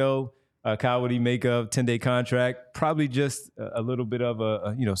contract, though. Kyle, what do you make of 10-day contract? Probably just a little bit of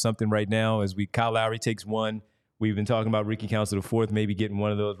a something right now as Kyle Lowry takes one. We've been talking about Ricky Council IV maybe getting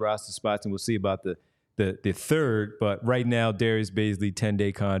one of those roster spots, and we'll see about the third. But right now, Darius Baisley,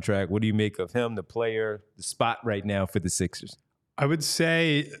 10-day contract. What do you make of him, the player, the spot right now for the Sixers? I would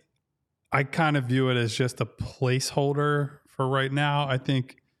say I kind of view it as just a placeholder for right now. I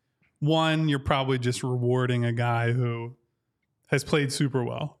think, one, you're probably just rewarding a guy who has played super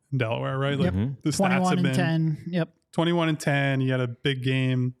well in Delaware, right? Like the stats 21 have and been 10. Yep. 21 and 10. He had a big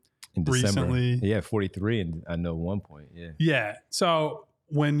game In December. recently. Yeah, 43, and I know 1 point. Yeah. Yeah. So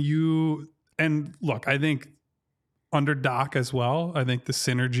and look, I think under Doc as well, I think the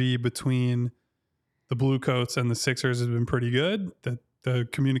synergy between the Blue Coats and the Sixers has been pretty good. The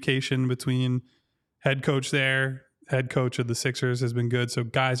communication between head coach of the Sixers has been good. So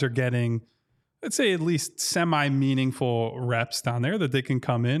guys are getting, let's say, at least semi-meaningful reps down there that they can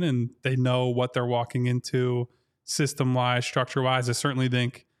come in and they know what they're walking into system-wise, structure-wise. I certainly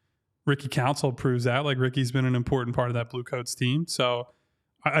think Ricky Council proves that. Like, Ricky's been an important part of that Blue Coats team. So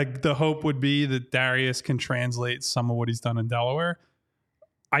the hope would be that Darius can translate some of what he's done in Delaware.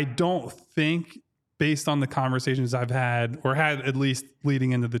 I don't think, based on the conversations I've had, or had at least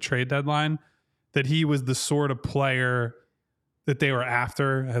leading into the trade deadline, that he was the sort of player that they were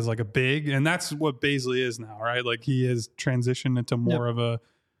after as like a big, and that's what Bazley is now, right? Like he has transitioned into more of a,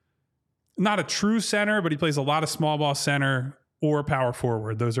 not a true center, but he plays a lot of small ball center or power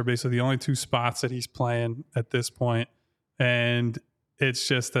forward. Those are basically the only two spots that he's playing at this point. And it's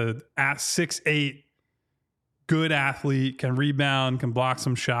just at 6'8", good athlete, can rebound, can block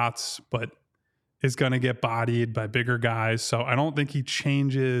some shots, but is going to get bodied by bigger guys. So I don't think he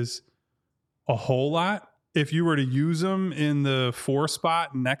changes a whole lot. If you were to use him in the 4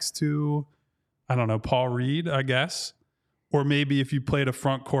 spot next to, I don't know, Paul Reed, I guess, or maybe if you played a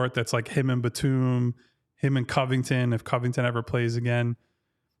front court that's like him and Batum, him and Covington, if Covington ever plays again,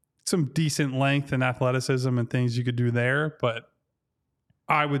 some decent length and athleticism and things you could do there. But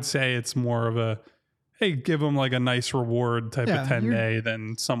I would say it's more of a, hey, give them like a nice reward type of 10-day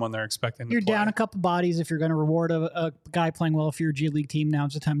than someone they're expecting to You're play. down a couple bodies if you're going to reward a guy playing well for your G League team.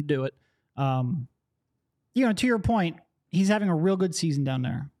 Now's the time to do it. To your point, he's having a real good season down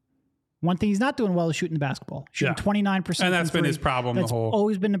there. One thing he's not doing well is shooting the basketball. Shooting 29%. And that's been his problem. That's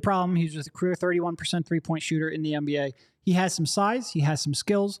always been the problem. He's just a career 31% three-point shooter in the NBA. He has some size. He has some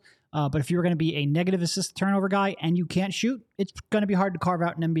skills. But if you're going to be a negative assist turnover guy and you can't shoot, it's going to be hard to carve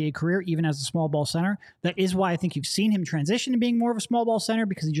out an NBA career, even as a small ball center. That is why I think you've seen him transition to being more of a small ball center,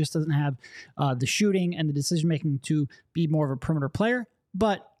 because he just doesn't have the shooting and the decision-making to be more of a perimeter player.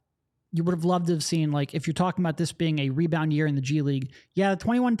 But you would have loved to have seen, like, if you're talking about this being a rebound year in the G League, the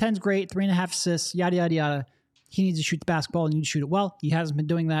 21-10 is great, 3.5 assists, yada, yada, yada. He needs to shoot the basketball and you need to shoot it well. He hasn't been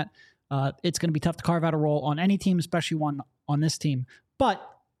doing that. It's going to be tough to carve out a role on any team, especially one on this team. But,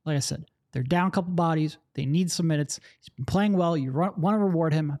 like I said, they're down a couple bodies. They need some minutes. He's been playing well. You want to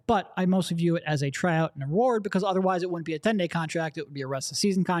reward him. But I mostly view it as a tryout and a reward, because otherwise it wouldn't be a 10-day contract. It would be a rest of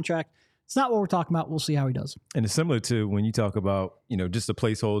season contract. It's not what we're talking about. We'll see how he does. And it's similar to when you talk about, just a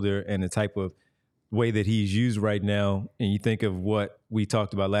placeholder and the type of way that he's used right now. And you think of what we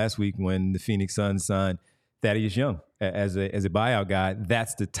talked about last week when the Phoenix Suns signed Thaddeus Young as a buyout guy.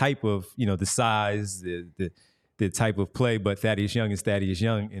 That's the type of, the size, the type of play. But Thaddeus Young is Thaddeus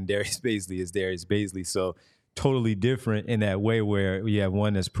Young and Darius Bazley is Darius Bazley. So totally different in that way, where you have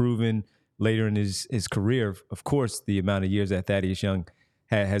one that's proven later in his career. Of course, the amount of years that Thaddeus Young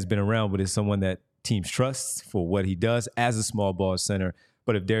has been around, but is someone that teams trust for what he does as a small ball center.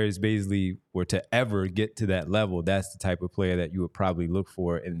 But if Darius Bazley were to ever get to that level, that's the type of player that you would probably look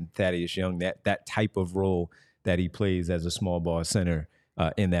for in Thaddeus Young, that type of role that he plays as a small ball center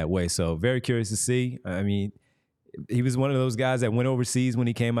in that way. So very curious to see. I mean, he was one of those guys that went overseas when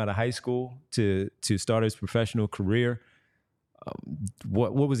he came out of high school to start his professional career.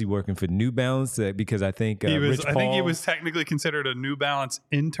 What was he working for? New Balance? Because I think Rich Paul, I think he was technically considered a New Balance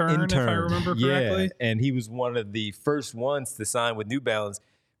intern, if I remember correctly. Yeah, and he was one of the first ones to sign with New Balance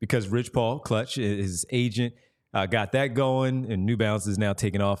because Rich Paul, Clutch, his agent, got that going, and New Balance is now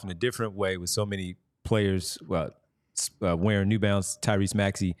taking off in a different way with so many players wearing New Balance. Tyrese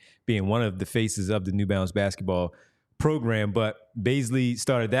Maxey being one of the faces of the New Balance basketball program. But Bazley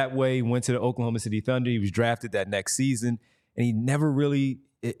started that way, went to the Oklahoma City Thunder. He was drafted that next season. And he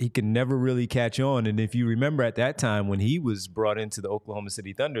can never really catch on. And if you remember at that time when he was brought into the Oklahoma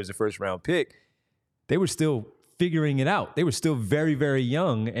City Thunder as a first-round pick, they were still figuring it out. They were still very, very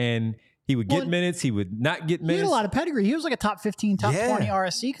young, and he would get minutes. He would not get minutes. He had a lot of pedigree. He was like a top 15, top 20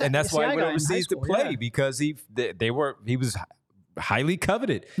 RSC guy. And that's why he went overseas to play, because he was highly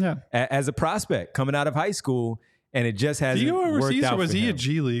coveted as a prospect coming out of high school. And it just hasn't worked out. Did he go overseas, or was he him. a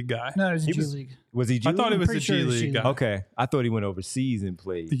G League guy? No, it was a G League. Was he G League? I thought it was a G League guy. Okay. I thought he went overseas and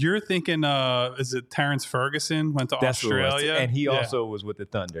played. You're thinking, is it Terrence Ferguson went to Australia? And he also was with the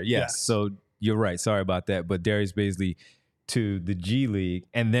Thunder. Yes. So you're right. Sorry about that. But Darius Bazley to the G League,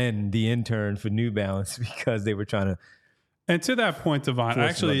 and then the intern for New Balance because they were trying to. And to that point, Devon,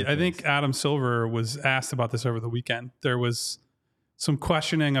 actually, I think Adam Silver was asked about this over the weekend. There was some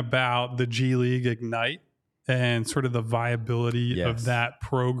questioning about the G League Ignite and sort of the viability of that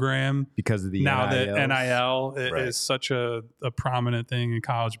program because of the now NILs. that NIL is such a prominent thing in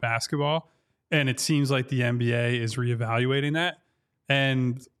college basketball. And it seems like the NBA is reevaluating that.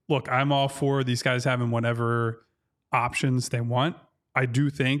 And look, I'm all for these guys having whatever options they want. I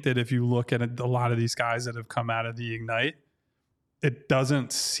do think that if you look at a lot of these guys that have come out of the Ignite, it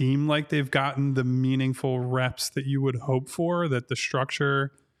doesn't seem like they've gotten the meaningful reps that you would hope for, that the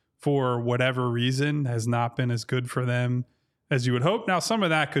structure for whatever reason has not been as good for them as you would hope. Now, some of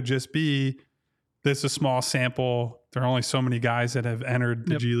that could just be this is a small sample. There are only so many guys that have entered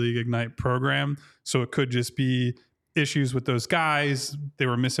the G League Ignite program. So it could just be issues with those guys. They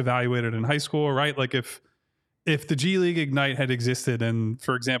were misevaluated in high school, right? Like if if the G League Ignite had existed, and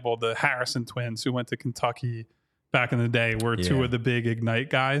for example, the Harrison twins who went to Kentucky back in the day were two of the big Ignite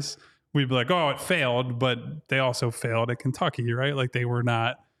guys, we'd be like, oh, it failed, but they also failed at Kentucky, right? Like they were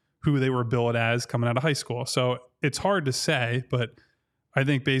not who they were billed as coming out of high school. So it's hard to say, but I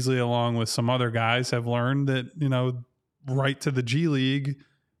think Bazley, along with some other guys, have learned that, you know, right to the G League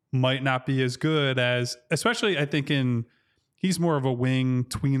might not be as good as, especially I think he's more of a wing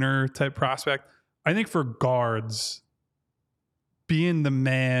tweener type prospect. I think for guards, being the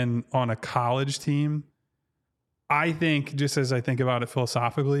man on a college team, I think, just as I think about it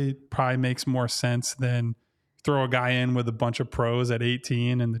philosophically, probably makes more sense than throw a guy in with a bunch of pros at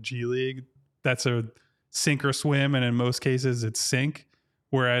 18 in the G League. That's a sink or swim, and in most cases it's sink.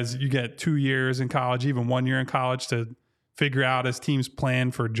 Whereas you get 2 years in college, even 1 year in college, to figure out as teams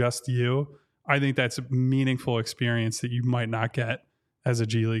plan for just you. I think that's a meaningful experience that you might not get as a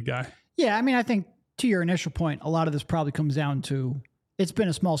G League guy. Yeah, I mean, I think to your initial point, a lot of this probably comes down to it's been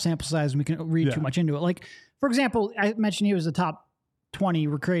a small sample size and we can read too much into it. Like, for example, I mentioned he was the top 20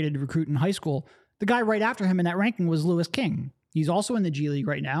 recruit in high school. The guy right after him in that ranking was Lewis King. He's also in the G League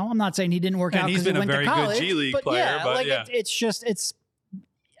right now. I'm not saying he didn't work out because he went to college. He's been a very good G League player. But it's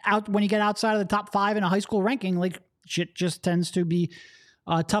out when you get outside of the top 5 in a high school ranking, like shit just tends to be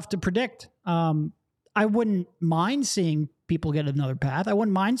tough to predict. I wouldn't mind seeing people get another path. I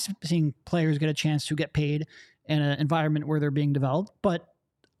wouldn't mind seeing players get a chance to get paid in an environment where they're being developed. But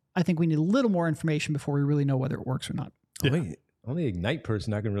I think we need a little more information before we really know whether it works or not. Yeah. Only Ignite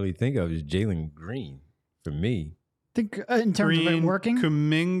person I can really think of is Jalen Green for me. I think in terms of it working,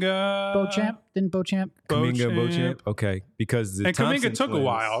 Kuminga, Beauchamp. Okay, because the Kuminga took a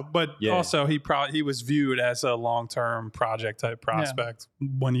while, but also he was viewed as a long-term project type prospect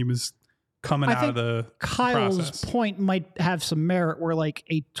when he was coming out of the Kyle's process. Point might have some merit where like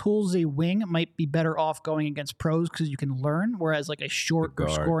a Toolsy wing might be better off going against pros because you can learn, whereas like a short or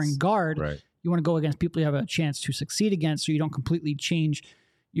scoring guard, you want to go against people you have a chance to succeed against, so you don't completely change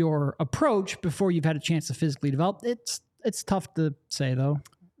your approach before you've had a chance to physically develop. It's tough to say though.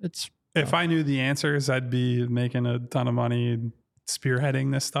 If I knew the answers, I'd be making a ton of money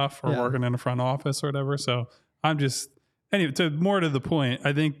spearheading this stuff or working in a front office or whatever. So I'm just more to the point.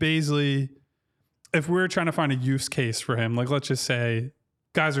 I think Bazley, if we're trying to find a use case for him, like let's just say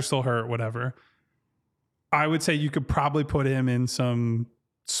guys are still hurt, whatever, I would say you could probably put him in some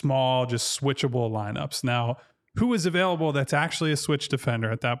small, just switchable lineups. Now, who is available that's actually a switch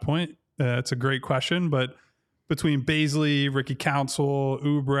defender at that point? It's a great question, but between Bazley, Ricky Council,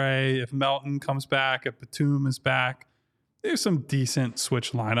 Oubre, if Melton comes back, if Batum is back, there's some decent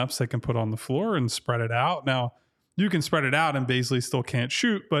switch lineups they can put on the floor and spread it out. Now, you can spread it out and Bazley still can't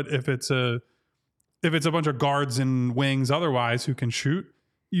shoot, but if it's a bunch of guards and wings otherwise who can shoot,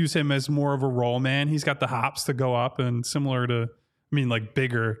 use him as more of a roll man. He's got the hops to go up, and similar to, like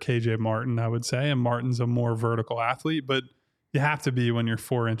bigger KJ Martin, I would say. And Martin's a more vertical athlete, but you have to be when you're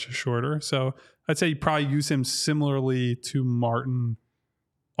 4 inches shorter. So I'd say you probably use him similarly to Martin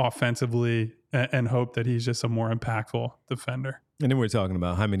offensively and hope that he's just a more impactful defender. And then we're talking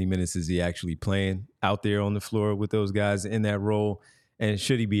about how many minutes is he actually playing out there on the floor with those guys in that role. And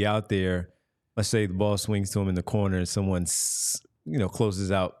should he be out there, let's say the ball swings to him in the corner and someone,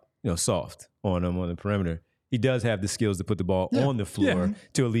 closes out, soft on him on the perimeter. He does have the skills to put the ball on the floor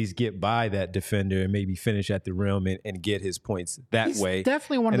to at least get by that defender and maybe finish at the rim and get his points that way. He's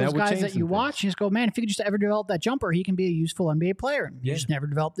definitely one of those guys that you watch and just go, man, if he could just ever develop that jumper, he can be a useful NBA player. And he just never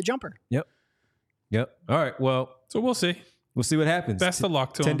developed the jumper. Yep. All right. Well, so we'll see. We'll see what happens. Best of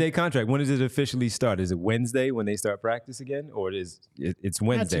luck to him. 10-day contract. When does it officially start? Is it Wednesday when they start practice again? Or it's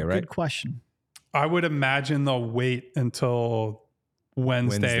Wednesday, right? That's a good question. I would imagine they'll wait until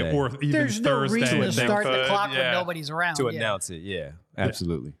Wednesday. Or even There's Thursday. No reason to start the clock when nobody's around. To announce it,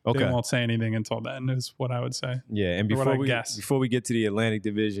 absolutely. Okay. They won't say anything until then is what I would say. Yeah, and before we get to the Atlantic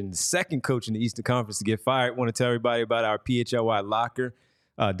Division, the second coach in the Eastern Conference to get fired, I want to tell everybody about our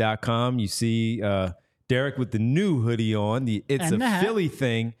PHLYlocker.com. You see Derek with the new hoodie on, the It's a Philly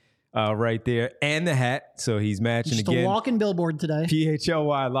thing right there, and the hat. So he's matching just again. Just a walking billboard today.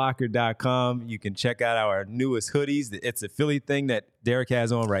 PHLYlocker.com. You can check out our newest hoodies, the It's a Philly thing that Derek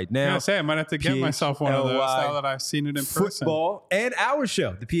has on right now. I might have to get myself one of those now that I've seen it in person. Football and our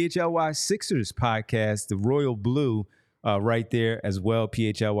show, the PHLY Sixers podcast, the Royal Blue, right there as well,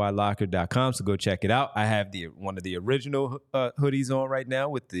 PHLYlocker.com. So go check it out. I have one of the original hoodies on right now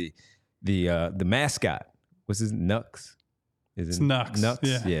with the mascot. What's his Nux? It's Nux.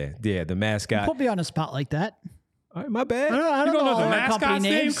 Yeah, the mascot. Put me on a spot like that. All right, my bad. I don't know the mascot's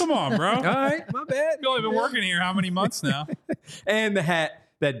name? Come on, bro. All right, my bad. You've only been working here how many months now? And the hat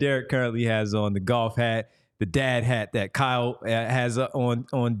that Derek currently has on, the golf hat the dad hat that Kyle has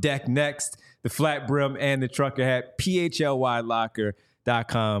on deck next, the flat brim and the trucker hat,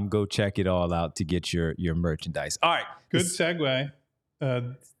 PHLYlocker.com. Go check it all out to get your merchandise. All right. Good segue.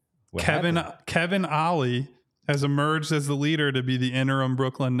 What Kevin happened? Ollie has emerged as the leader to be the interim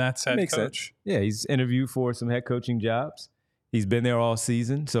Brooklyn Nets head Makes coach. sense. Yeah, he's interviewed for some head coaching jobs. He's been there all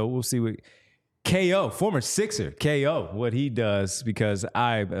season, so we'll see what KO, former Sixer, KO, what he does, because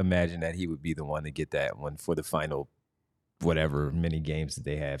I imagine that he would be the one to get that one for the final, whatever many games that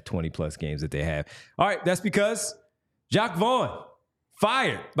they have, 20-plus games that they have. All right, that's because Jacque Vaughn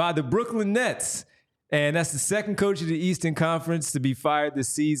fired by the Brooklyn Nets. And that's the second coach of the Eastern Conference to be fired this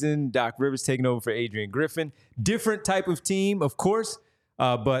season. Doc Rivers taking over for Adrian Griffin. Different type of team, of course,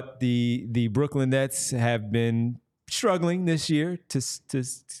 but the Brooklyn Nets have been struggling this year to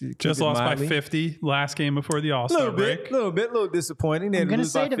just lost by 50 last game before the All-Star break. A little disappointing. I'm going to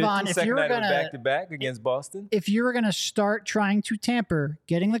say, Devon, if you were going to back-to-back against Boston, if you were going to start trying to tamper,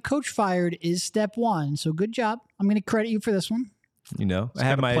 getting the coach fired is step one. So good job. I'm going to credit you for this one. You know, I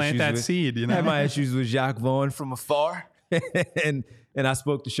had my plant that seed. You know, I had my issues with Jacque Vaughn from afar, and I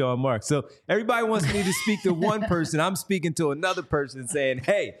spoke to Sean Marks. So everybody wants me to speak to one person. I'm speaking to another person, saying,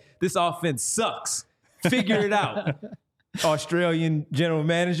 "Hey, this offense sucks. Figure it out." Australian general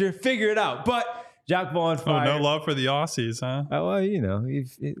manager, figure it out. But Jacque Vaughn fired. Oh, no love for the Aussies, huh? Well, you know.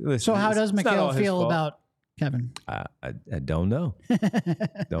 Listen, so how does Mikhail feel about Kevin? I don't know.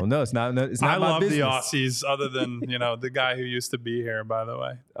 Don't know. It's not I my love business. the Aussies, other than, the guy who used to be here, by the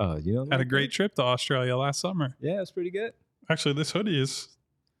way. Oh, you know, had a great trip to Australia last summer. Yeah, it's pretty good. Actually, this hoodie is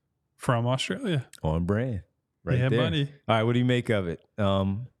from Australia. On brand. Right yeah, there. buddy. All right, what do you make of it?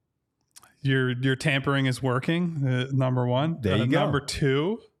 Your tampering is working, number one. There you go. Number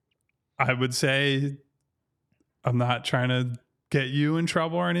two, I would say, I'm not trying to get you in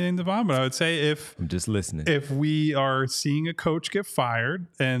trouble or anything, Devon, but I would say I'm just listening. If we are seeing a coach get fired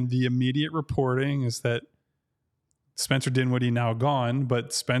and the immediate reporting is that Spencer Dinwiddie now gone,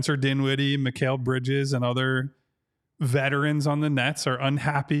 but Spencer Dinwiddie, Mikal Bridges, and other veterans on the Nets are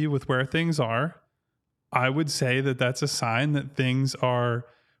unhappy with where things are, I would say that that's a sign that things are,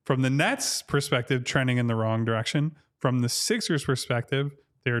 from the Nets' perspective, trending in the wrong direction. From the Sixers' perspective,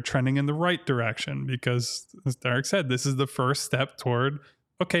 they're trending in the right direction because, as Derek said, this is the first step toward,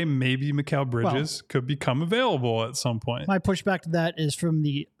 okay, maybe Mikal Bridges could become available at some point. My pushback to that is from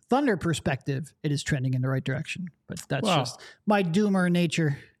the Thunder perspective, it is trending in the right direction. But that's just my doomer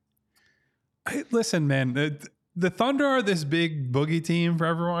nature. Listen, man, the Thunder are this big boogie team for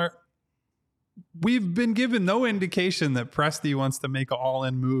everyone. We've been given no indication that Presti wants to make an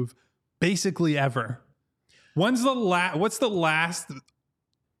all-in move basically ever. What's the last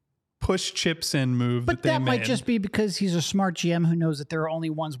push chips in move but that they that might made? just be because he's a smart GM who knows that there are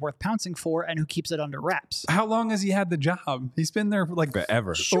only ones worth pouncing for and who keeps it under wraps. How long has he had the job? He's been there like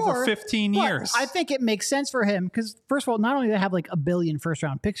forever. Over 15 years. I think it makes sense for him because, first of all, not only do they have like $1 billion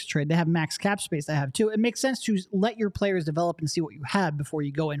first-round picks to trade, they have max cap space they have too. It makes sense to let your players develop and see what you have before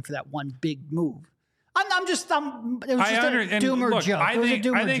you go in for that one big move. It was just a doomer joke.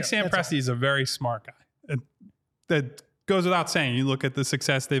 I think Sam Presti is a very smart guy. That goes without saying. You look at the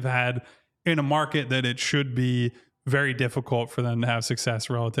success they've had in a market that it should be very difficult for them to have success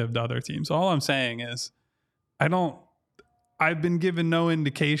relative to other teams. All I'm saying is I've been given no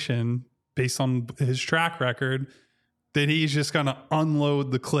indication based on his track record that he's just going to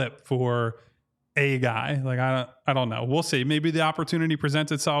unload the clip for a guy. Like, I don't know. We'll see. Maybe the opportunity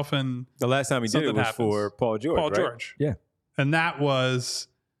presents itself, and the last time he did it was for Paul George. George. Yeah. And that was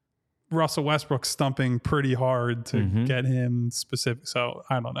Russell Westbrook stumping pretty hard to get him specific. So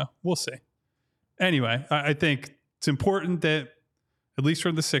I don't know. We'll see. Anyway, I think it's important that, at least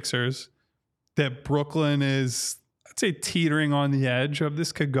for the Sixers, that Brooklyn is, I'd say, teetering on the edge of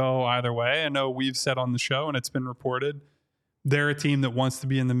this could go either way. I know we've said on the show, and it's been reported, they're a team that wants to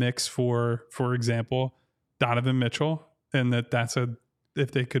be in the mix for example, Donovan Mitchell, and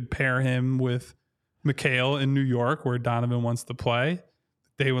if they could pair him with Mikal in New York, where Donovan wants to play,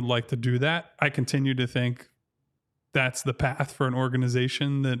 they would like to do that. I continue to think that's the path for an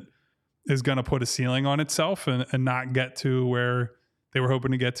organization that is going to put a ceiling on itself and not get to where they were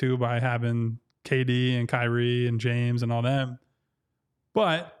hoping to get to by having KD and Kyrie and James and all them.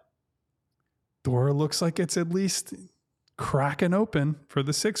 But door looks like it's at least cracking open for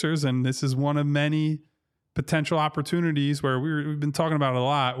the Sixers, and this is one of many potential opportunities where we've been talking about it a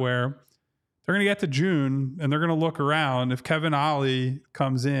lot, where they're going to get to June and they're going to look around. If Kevin Ollie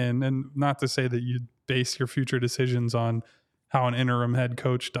comes in, and not to say that you base your future decisions on how an interim head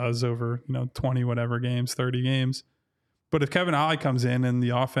coach does over 20 whatever games, 30 games, But if Kevin Ollie comes in and the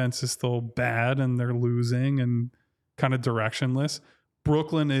offense is still bad and they're losing and kind of directionless,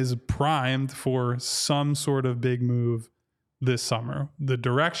 Brooklyn is primed for some sort of big move this summer. The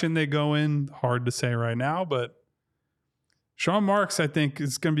direction they go in, hard to say right now, but Sean Marks, I think,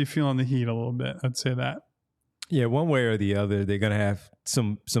 is going to be feeling the heat a little bit. I'd say that. Yeah, one way or the other, they're going to have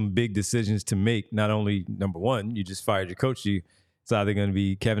some big decisions to make. Not only, number one, you just fired your coach. It's either going to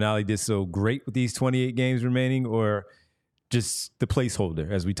be Kevin Ollie did so great with these 28 games remaining, or just the placeholder,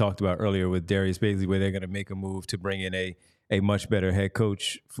 as we talked about earlier with Darius Bazley, where they're going to make a move to bring in a much better head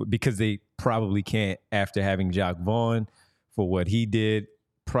coach because they probably can't, after having Jacque Vaughn for what he did,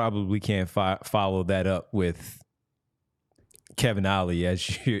 probably can't follow that up with Kevin Ollie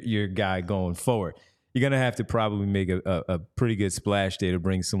as your guy going forward. You're going to have to probably make a pretty good splash there to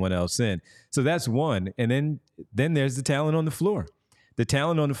bring someone else in. So that's one. And then there's the talent on the floor. The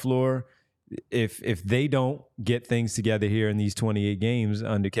talent on the floor, if they don't get things together here in these 28 games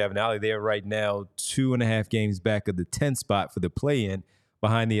under Kevin Ollie, they are right now 2.5 games back of the 10th spot for the play-in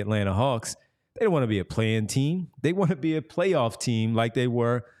behind the Atlanta Hawks. They don't want to be a play-in team. They want to be a playoff team like they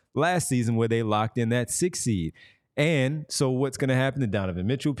were last season where they locked in that 6th seed. And so what's going to happen to Donovan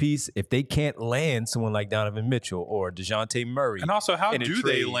Mitchell piece, if they can't land someone like Donovan Mitchell or DeJounte Murray? And also, how do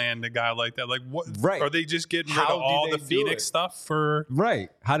they land a guy like that? Like, what right. Are they just getting rid of all the Phoenix stuff for? Right.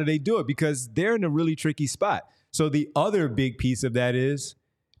 How do they do it? Because they're in a really tricky spot. So the other big piece of that is,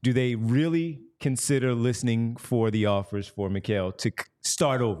 do they really consider listening for the offers for Mikal to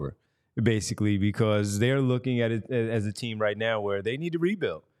start over, basically, because they're looking at it as a team right now where they need to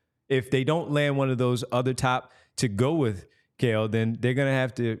rebuild. If they don't land one of those other top to go with Kale, then they're going to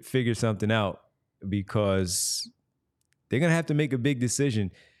have to figure something out because they're going to have to make a big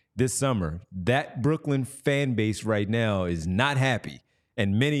decision this summer. That Brooklyn fan base right now is not happy,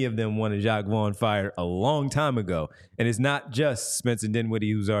 and many of them wanted Jacque Vaughn fired a long time ago. And it's not just Spencer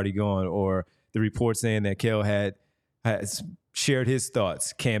Dinwiddie, who's already gone, or the report saying that Kale has shared his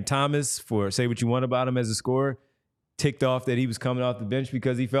thoughts. Cam Thomas, for say what you want about him as a scorer, ticked off that he was coming off the bench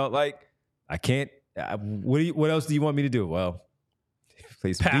because he felt like, I can't. What else do you want me to do? Well,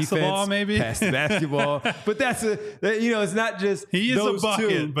 play some pass defense, the ball, maybe pass the basketball. But that's it's not just he is those a bucket,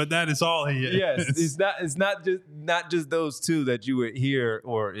 two. But that is all he is. Yes, it's not just those two that you would hear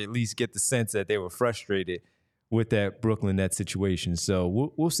or at least get the sense that they were frustrated with that Brooklyn Nets situation.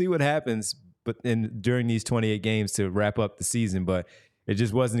 So we'll see what happens. But during these 28 games to wrap up the season, but it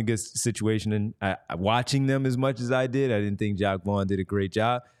just wasn't a good situation. And watching them as much as I did, I didn't think Jacque Vaughn did a great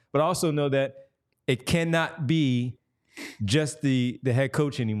job. But I also know that it cannot be just the head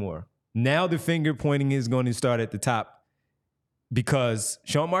coach anymore. Now the finger pointing is going to start at the top because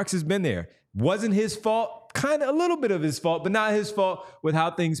Sean Marks has been there. Wasn't his fault, kind of a little bit of his fault, but not his fault with how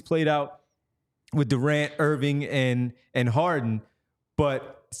things played out with Durant, Irving, and Harden.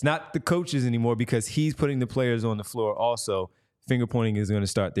 But it's not the coaches anymore because he's putting the players on the floor also. Finger pointing is going to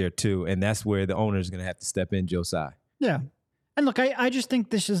start there too, and that's where the owner is going to have to step in, Joe Tsai. Yeah. And look, I just think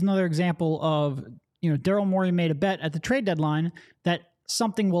this is another example of, Daryl Morey made a bet at the trade deadline that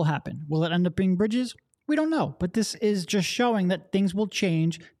something will happen. Will it end up being Bridges? We don't know. But this is just showing that things will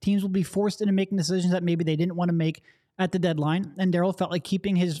change. Teams will be forced into making decisions that maybe they didn't want to make at the deadline. And Daryl felt like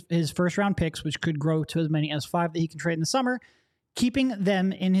keeping his first round picks, which could grow to as many as 5 that he can trade in the summer, keeping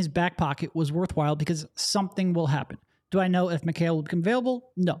them in his back pocket was worthwhile because something will happen. Do I know if Mikal will become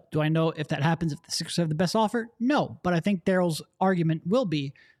available? No. Do I know if that happens if the Sixers have the best offer? No. But I think Daryl's argument will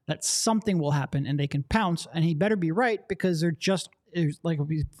be that something will happen and they can pounce, and he better be right because there's like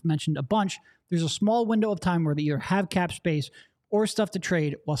we mentioned a bunch, there's a small window of time where they either have cap space or stuff to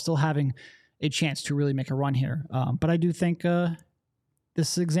trade while still having a chance to really make a run here. But I do think this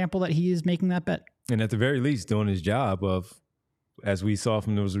is an example that he is making that bet. And at the very least, doing his job of, as we saw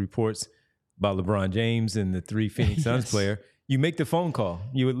from those reports about LeBron James and the 3 Phoenix Suns player, you make the phone call.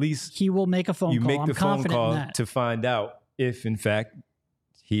 You at least he will make a phone call. You make the phone call to find out if, in fact,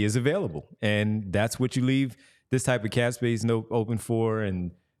 he is available, and that's what you leave this type of cap space open for,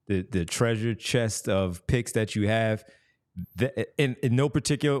 and the treasure chest of picks that you have. In no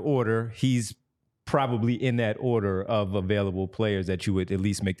particular order, he's probably in that order of available players that you would at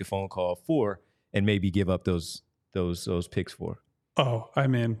least make the phone call for, and maybe give up those picks for. Oh, I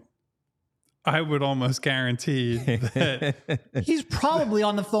mean, I would almost guarantee that he's probably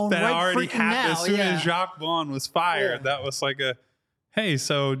on the phone that right already freaking now. As soon as Jacque Vaughn was fired, that was like hey,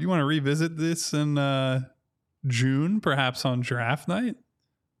 so do you want to revisit this in June, perhaps on draft night?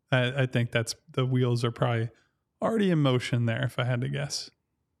 I think that's the wheels are probably already in motion there, if I had to guess.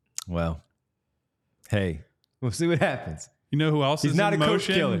 Well, hey, we'll see what happens. You know who else He's is not in a coach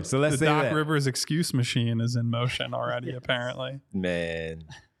motion? killer, so let's the say Doc that. Rivers excuse machine is in motion already, apparently. Man.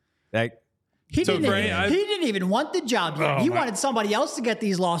 Like, He So didn't, he didn't even want the job yet. Oh, He my- wanted somebody else to get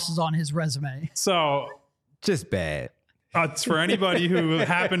these losses on his resume. So just bad. it's for anybody who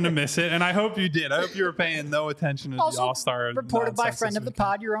happened to miss it, and I hope you did. I hope you were paying no attention to the Also All-Star. reported by nonsense friend this of the weekend.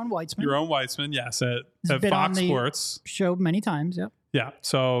 pod, your own Weitzman. Your own Weitzman, yes, at been on Fox the- Sports. Show many times, yep. Yeah.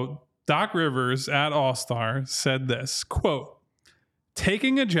 So Doc Rivers at All-Star said this, quote,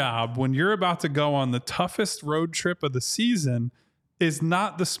 taking a job when you're about to go on the toughest road trip of the season is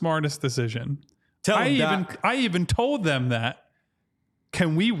not the smartest decision. Tell him, Doc. I even told them that.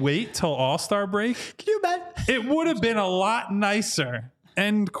 Can we wait till All-Star break? Can you bet? It would have been a lot nicer.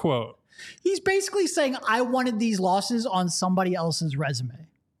 End quote. He's basically saying, I wanted these losses on somebody else's resume.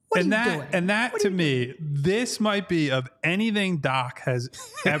 What are you doing? And that to me, this might be of anything Doc has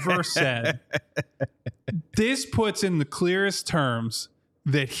ever said. This puts in the clearest terms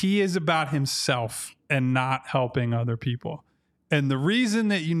that he is about himself and not helping other people. And the reason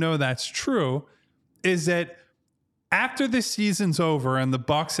that you know that's true is that after this season's over and the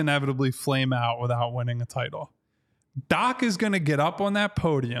Bucks inevitably flame out without winning a title, Doc is going to get up on that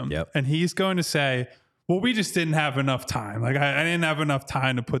podium and he's going to say, well, we just didn't have enough time. Like I didn't have enough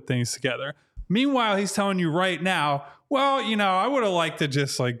time to put things together. Meanwhile, he's telling you right now, well, you know, I would have liked to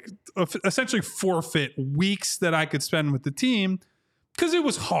just like essentially forfeit weeks that I could spend with the team because it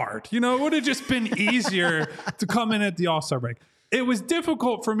was hard. You know, it would have just been easier to come in at the All-Star break. It was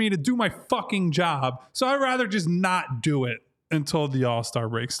difficult for me to do my fucking job, so I'd rather just not do it until the All-Star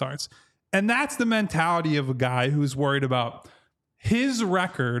break starts. And that's the mentality of a guy who's worried about his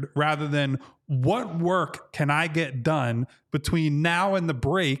record rather than what work can I get done between now and the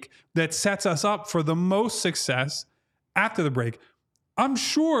break that sets us up for the most success after the break. I'm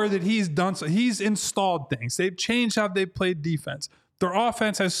sure that he's installed things. They've changed how they played defense. Their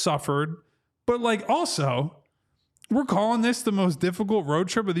offense has suffered, but like also, we're calling this the most difficult road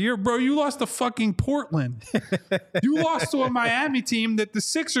trip of the year. Bro, you lost to fucking Portland. You lost to a Miami team that the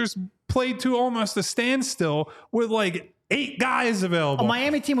Sixers played to almost a standstill with like 8 guys available. A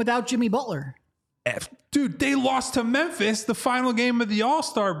Miami team without Jimmy Butler. Dude, they lost to Memphis the final game of the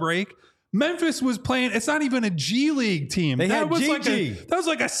All-Star break. Memphis was playing, it's not even a G League team. That was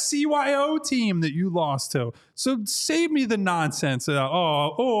like a CYO team that you lost to. So save me the nonsense.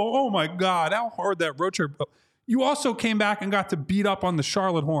 Oh my God, how hard that road trip. You also came back and got to beat up on the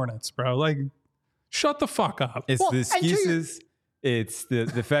Charlotte Hornets, bro. Like, shut the fuck up. It's the excuses. It's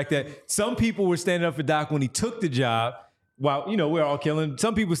the fact that some people were standing up for Doc when he took the job. While, you know, we're all killing.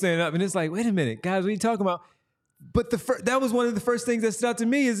 Some people standing up, and it's like, wait a minute, guys, what are you talking about? But that was one of the first things that stood out to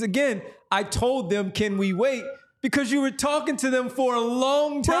me is, again, I told them, can we wait? Because you were talking to them for a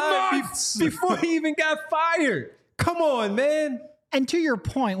long time before he even got fired. Come on, man. And to your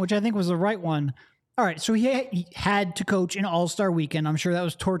point, which I think was the right one, all right, so he had to coach an All-Star weekend. I'm sure that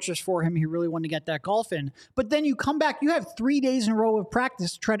was torturous for him. He really wanted to get that golf in. But then you come back, you have 3 days in a row of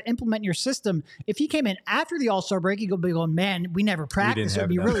practice to try to implement your system. If he came in after the All-Star break, he'd be going, man, we never practiced. It would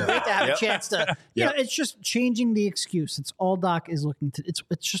be really great to have a chance to, you know, it's just changing the excuse. It's all Doc is looking to.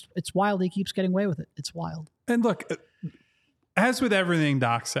 It's wild. He keeps getting away with it. It's wild. And look, as with everything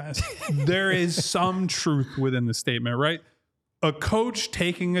Doc says, there is some truth within the statement, right? A coach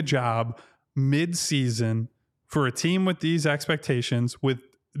taking a job mid-season for a team with these expectations, with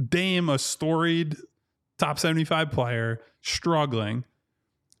Dame, a storied top 75 player, struggling.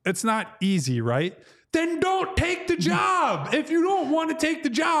 It's not easy, right? Then don't take the job. If you don't want to take the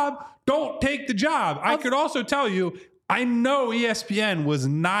job, don't take the job. I could also tell you, I know ESPN was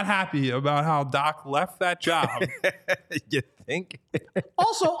not happy about how Doc left that job. You think?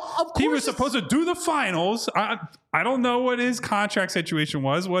 Also, of course, He was supposed to do the finals. I don't know what his contract situation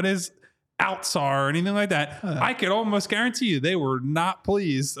was, what his outs are or anything like that. I could almost guarantee you they were not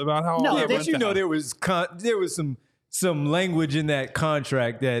pleased about how all that But went you know down. there was some language in that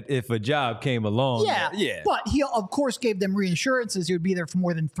contract that if a job came along, yeah. But he, of course, gave them reassurances he would be there for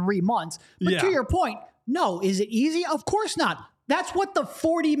more than 3 months. But to your point, no, is it easy? Of course not. That's what the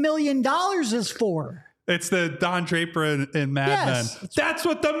 $40 million is for. It's the Don Draper in Mad Yes. Men. That's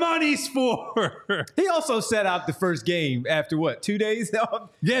what the money's for. He also set out the first game after what, 2 days?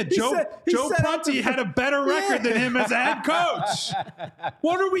 Yeah, Joe set out Prunty had a better record than him as a head coach.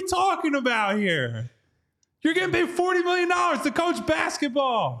 What are we talking about here? You're getting paid $40 million to coach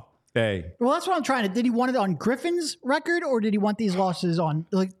basketball. Hey, Well, that's what I'm trying to. Did he want it on Griffin's record, or did he want these losses on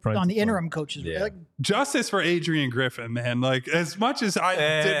on the interim coaches? Yeah. Like, Justice for Adrian Griffin, man. Like, as much as I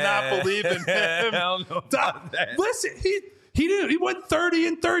did not believe in him, I don't know about that. listen, he went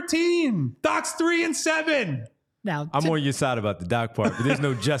 30-13. Doc's 3-7. Now, I'm on your side about the Doc part, but there's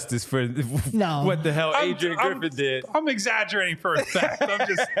no justice for what the hell Adrian Griffin did. I'm exaggerating for effect.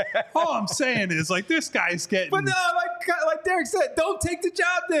 All I'm saying is, like, this guy's getting. But no, like Derek said, don't take the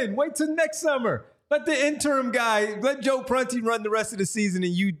job then. Wait till next summer. Let the interim guy, let Joe Prunty run the rest of the season,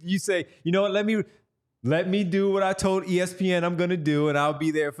 and you say, you know what, let me do what I told ESPN I'm going to do, and I'll be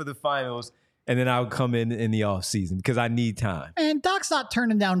there for the finals, and then I'll come in the offseason because I need time. And Doc's not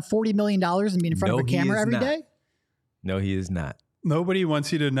turning down $40 million and being in front of a camera every day. No, he is not. Nobody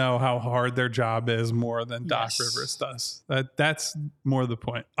wants you to know how hard their job is more than Doc Rivers does. That's more the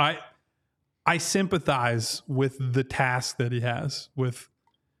point. I sympathize with the task that he has. With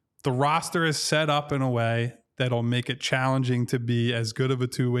the roster is set up in a way that'll make it challenging to be as good of a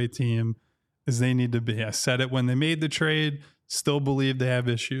two-way team as they need to be. I said it when they made the trade, still believe they have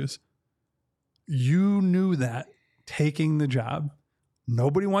issues. You knew that taking the job.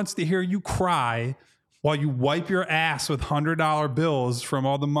 Nobody wants to hear you cry while you wipe your ass with $100 bills from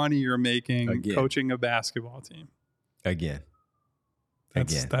all the money you're making coaching a basketball team. Again.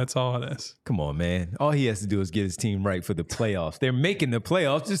 That's all it is. Come on, man. All he has to do is get his team right for the playoffs. They're making the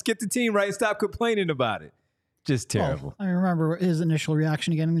playoffs. Just get the team right and stop complaining about it. Just terrible. I remember his initial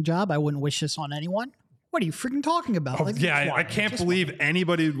reaction to getting the job. I wouldn't wish this on anyone. What are you freaking talking about? I can't believe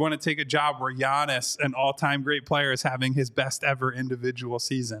anybody would want to take a job where Giannis, an all-time great player, is having his best ever individual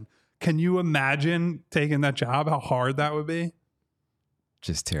season. Can you imagine taking that job? How hard that would be?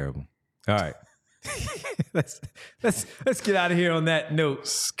 Just terrible. All right. let's get out of here on that note.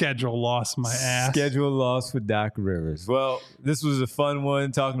 Schedule loss, my ass. Schedule loss for Doc Rivers. Well, this was a fun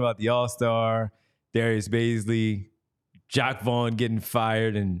one, talking about the All-Star, Darius Bazley, Jacque Vaughn getting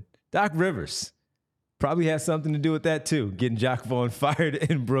fired, and Doc Rivers probably has something to do with that too, getting Jacque Vaughn fired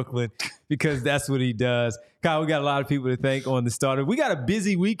in Brooklyn, because that's what he does. Kyle, we got a lot of people to thank on the starter. We got a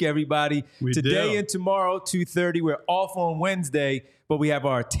busy week, everybody. Today and tomorrow, 2:30. We're off on Wednesday, but we have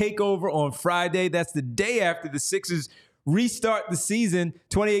our takeover on Friday. That's the day after the Sixers restart the season.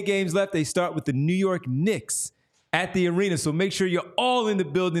 28 games left. They start with the New York Knicks at the arena. So make sure you're all in the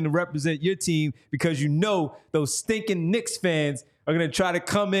building to represent your team, because you know those stinking Knicks fans are going to try to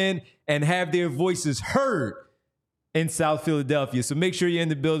come in and have their voices heard in South Philadelphia. So make sure you're in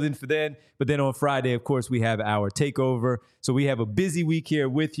the building for then. But then on Friday, of course, we have our takeover. So we have a busy week here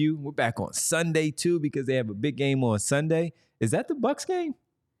with you. We're back on Sunday too, because they have a big game on Sunday. Is that the Bucks game?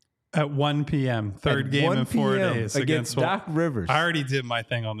 At 1 p.m. Third game in 4 days against Doc Rivers. I already did my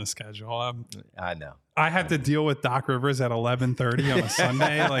thing on the schedule. I know. I have to deal with Doc Rivers at 11:30 on a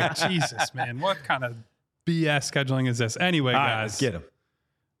Sunday. Like, Jesus, man, what kind of BS scheduling is this? Anyway, guys, let's get him.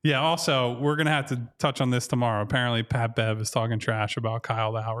 Yeah, also, we're going to have to touch on this tomorrow. Apparently, Pat Bev is talking trash about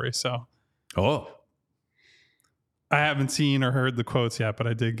Kyle Lowry. So, I haven't seen or heard the quotes yet, but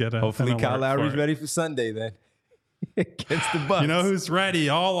I did get hopefully Kyle Lowry's ready for Sunday then. Against the Bucks. You know who's ready?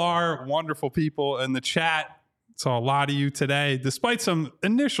 All our wonderful people in the chat. Saw a lot of you today, despite some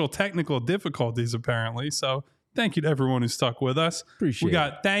initial technical difficulties, apparently. So thank you to everyone who stuck with us. Appreciate it. We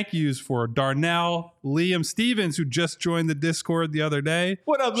got thank yous for Darnell, Liam Stevens, who just joined the Discord the other day.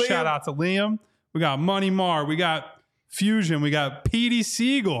 What up, Liam? Shout out to Liam. We got Money Mar. We got Fusion. We got Petey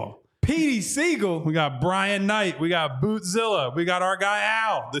Siegel. We got Brian Knight. We got Bootzilla. We got our guy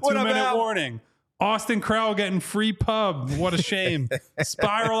Al, the 2-minute warning. Austin Krell getting free pub. What a shame.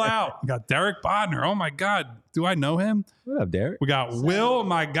 Spiral out. We got Derek Bodner. Oh, my God. Do I know him? What up, Derek? We got Will,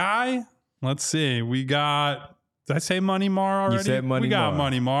 my guy. Let's see. We got, did I say Money Mar already? You said Money Mar. We got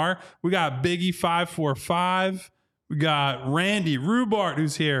Money Mar. We got Biggie 545. We got Randy Rubart,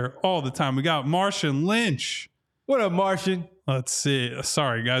 who's here all the time. We got Martian Lynch. What up, Martian? Let's see.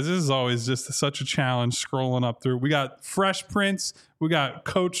 Sorry, guys. This is always just such a challenge scrolling up through. We got Fresh Prince. We got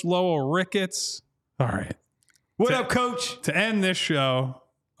Coach Lowell Ricketts. All right. What up, Coach? To end this show,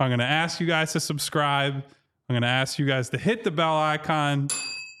 I'm going to ask you guys to subscribe. I'm going to ask you guys to hit the bell icon,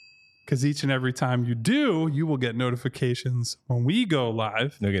 because each and every time you do, you will get notifications when we go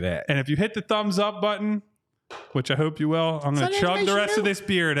live. Look at that. And if you hit the thumbs up button, which I hope you will, I'm going to chug the rest of this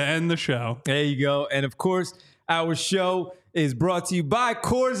beer to end the show. There you go. And of course, our show is brought to you by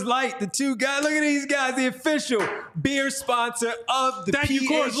Coors Light. The two guys, look at these guys, the official beer sponsor of the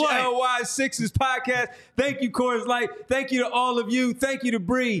PHLY Sixers podcast. Thank you, Coors Light. Thank you to all of you. Thank you to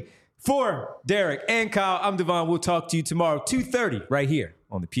Bree. For Derek and Kyle, I'm Devon. We'll talk to you tomorrow, 2:30, right here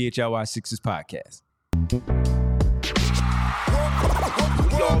on the PHLY Sixers podcast.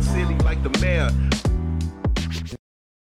 We all silly like the mayor.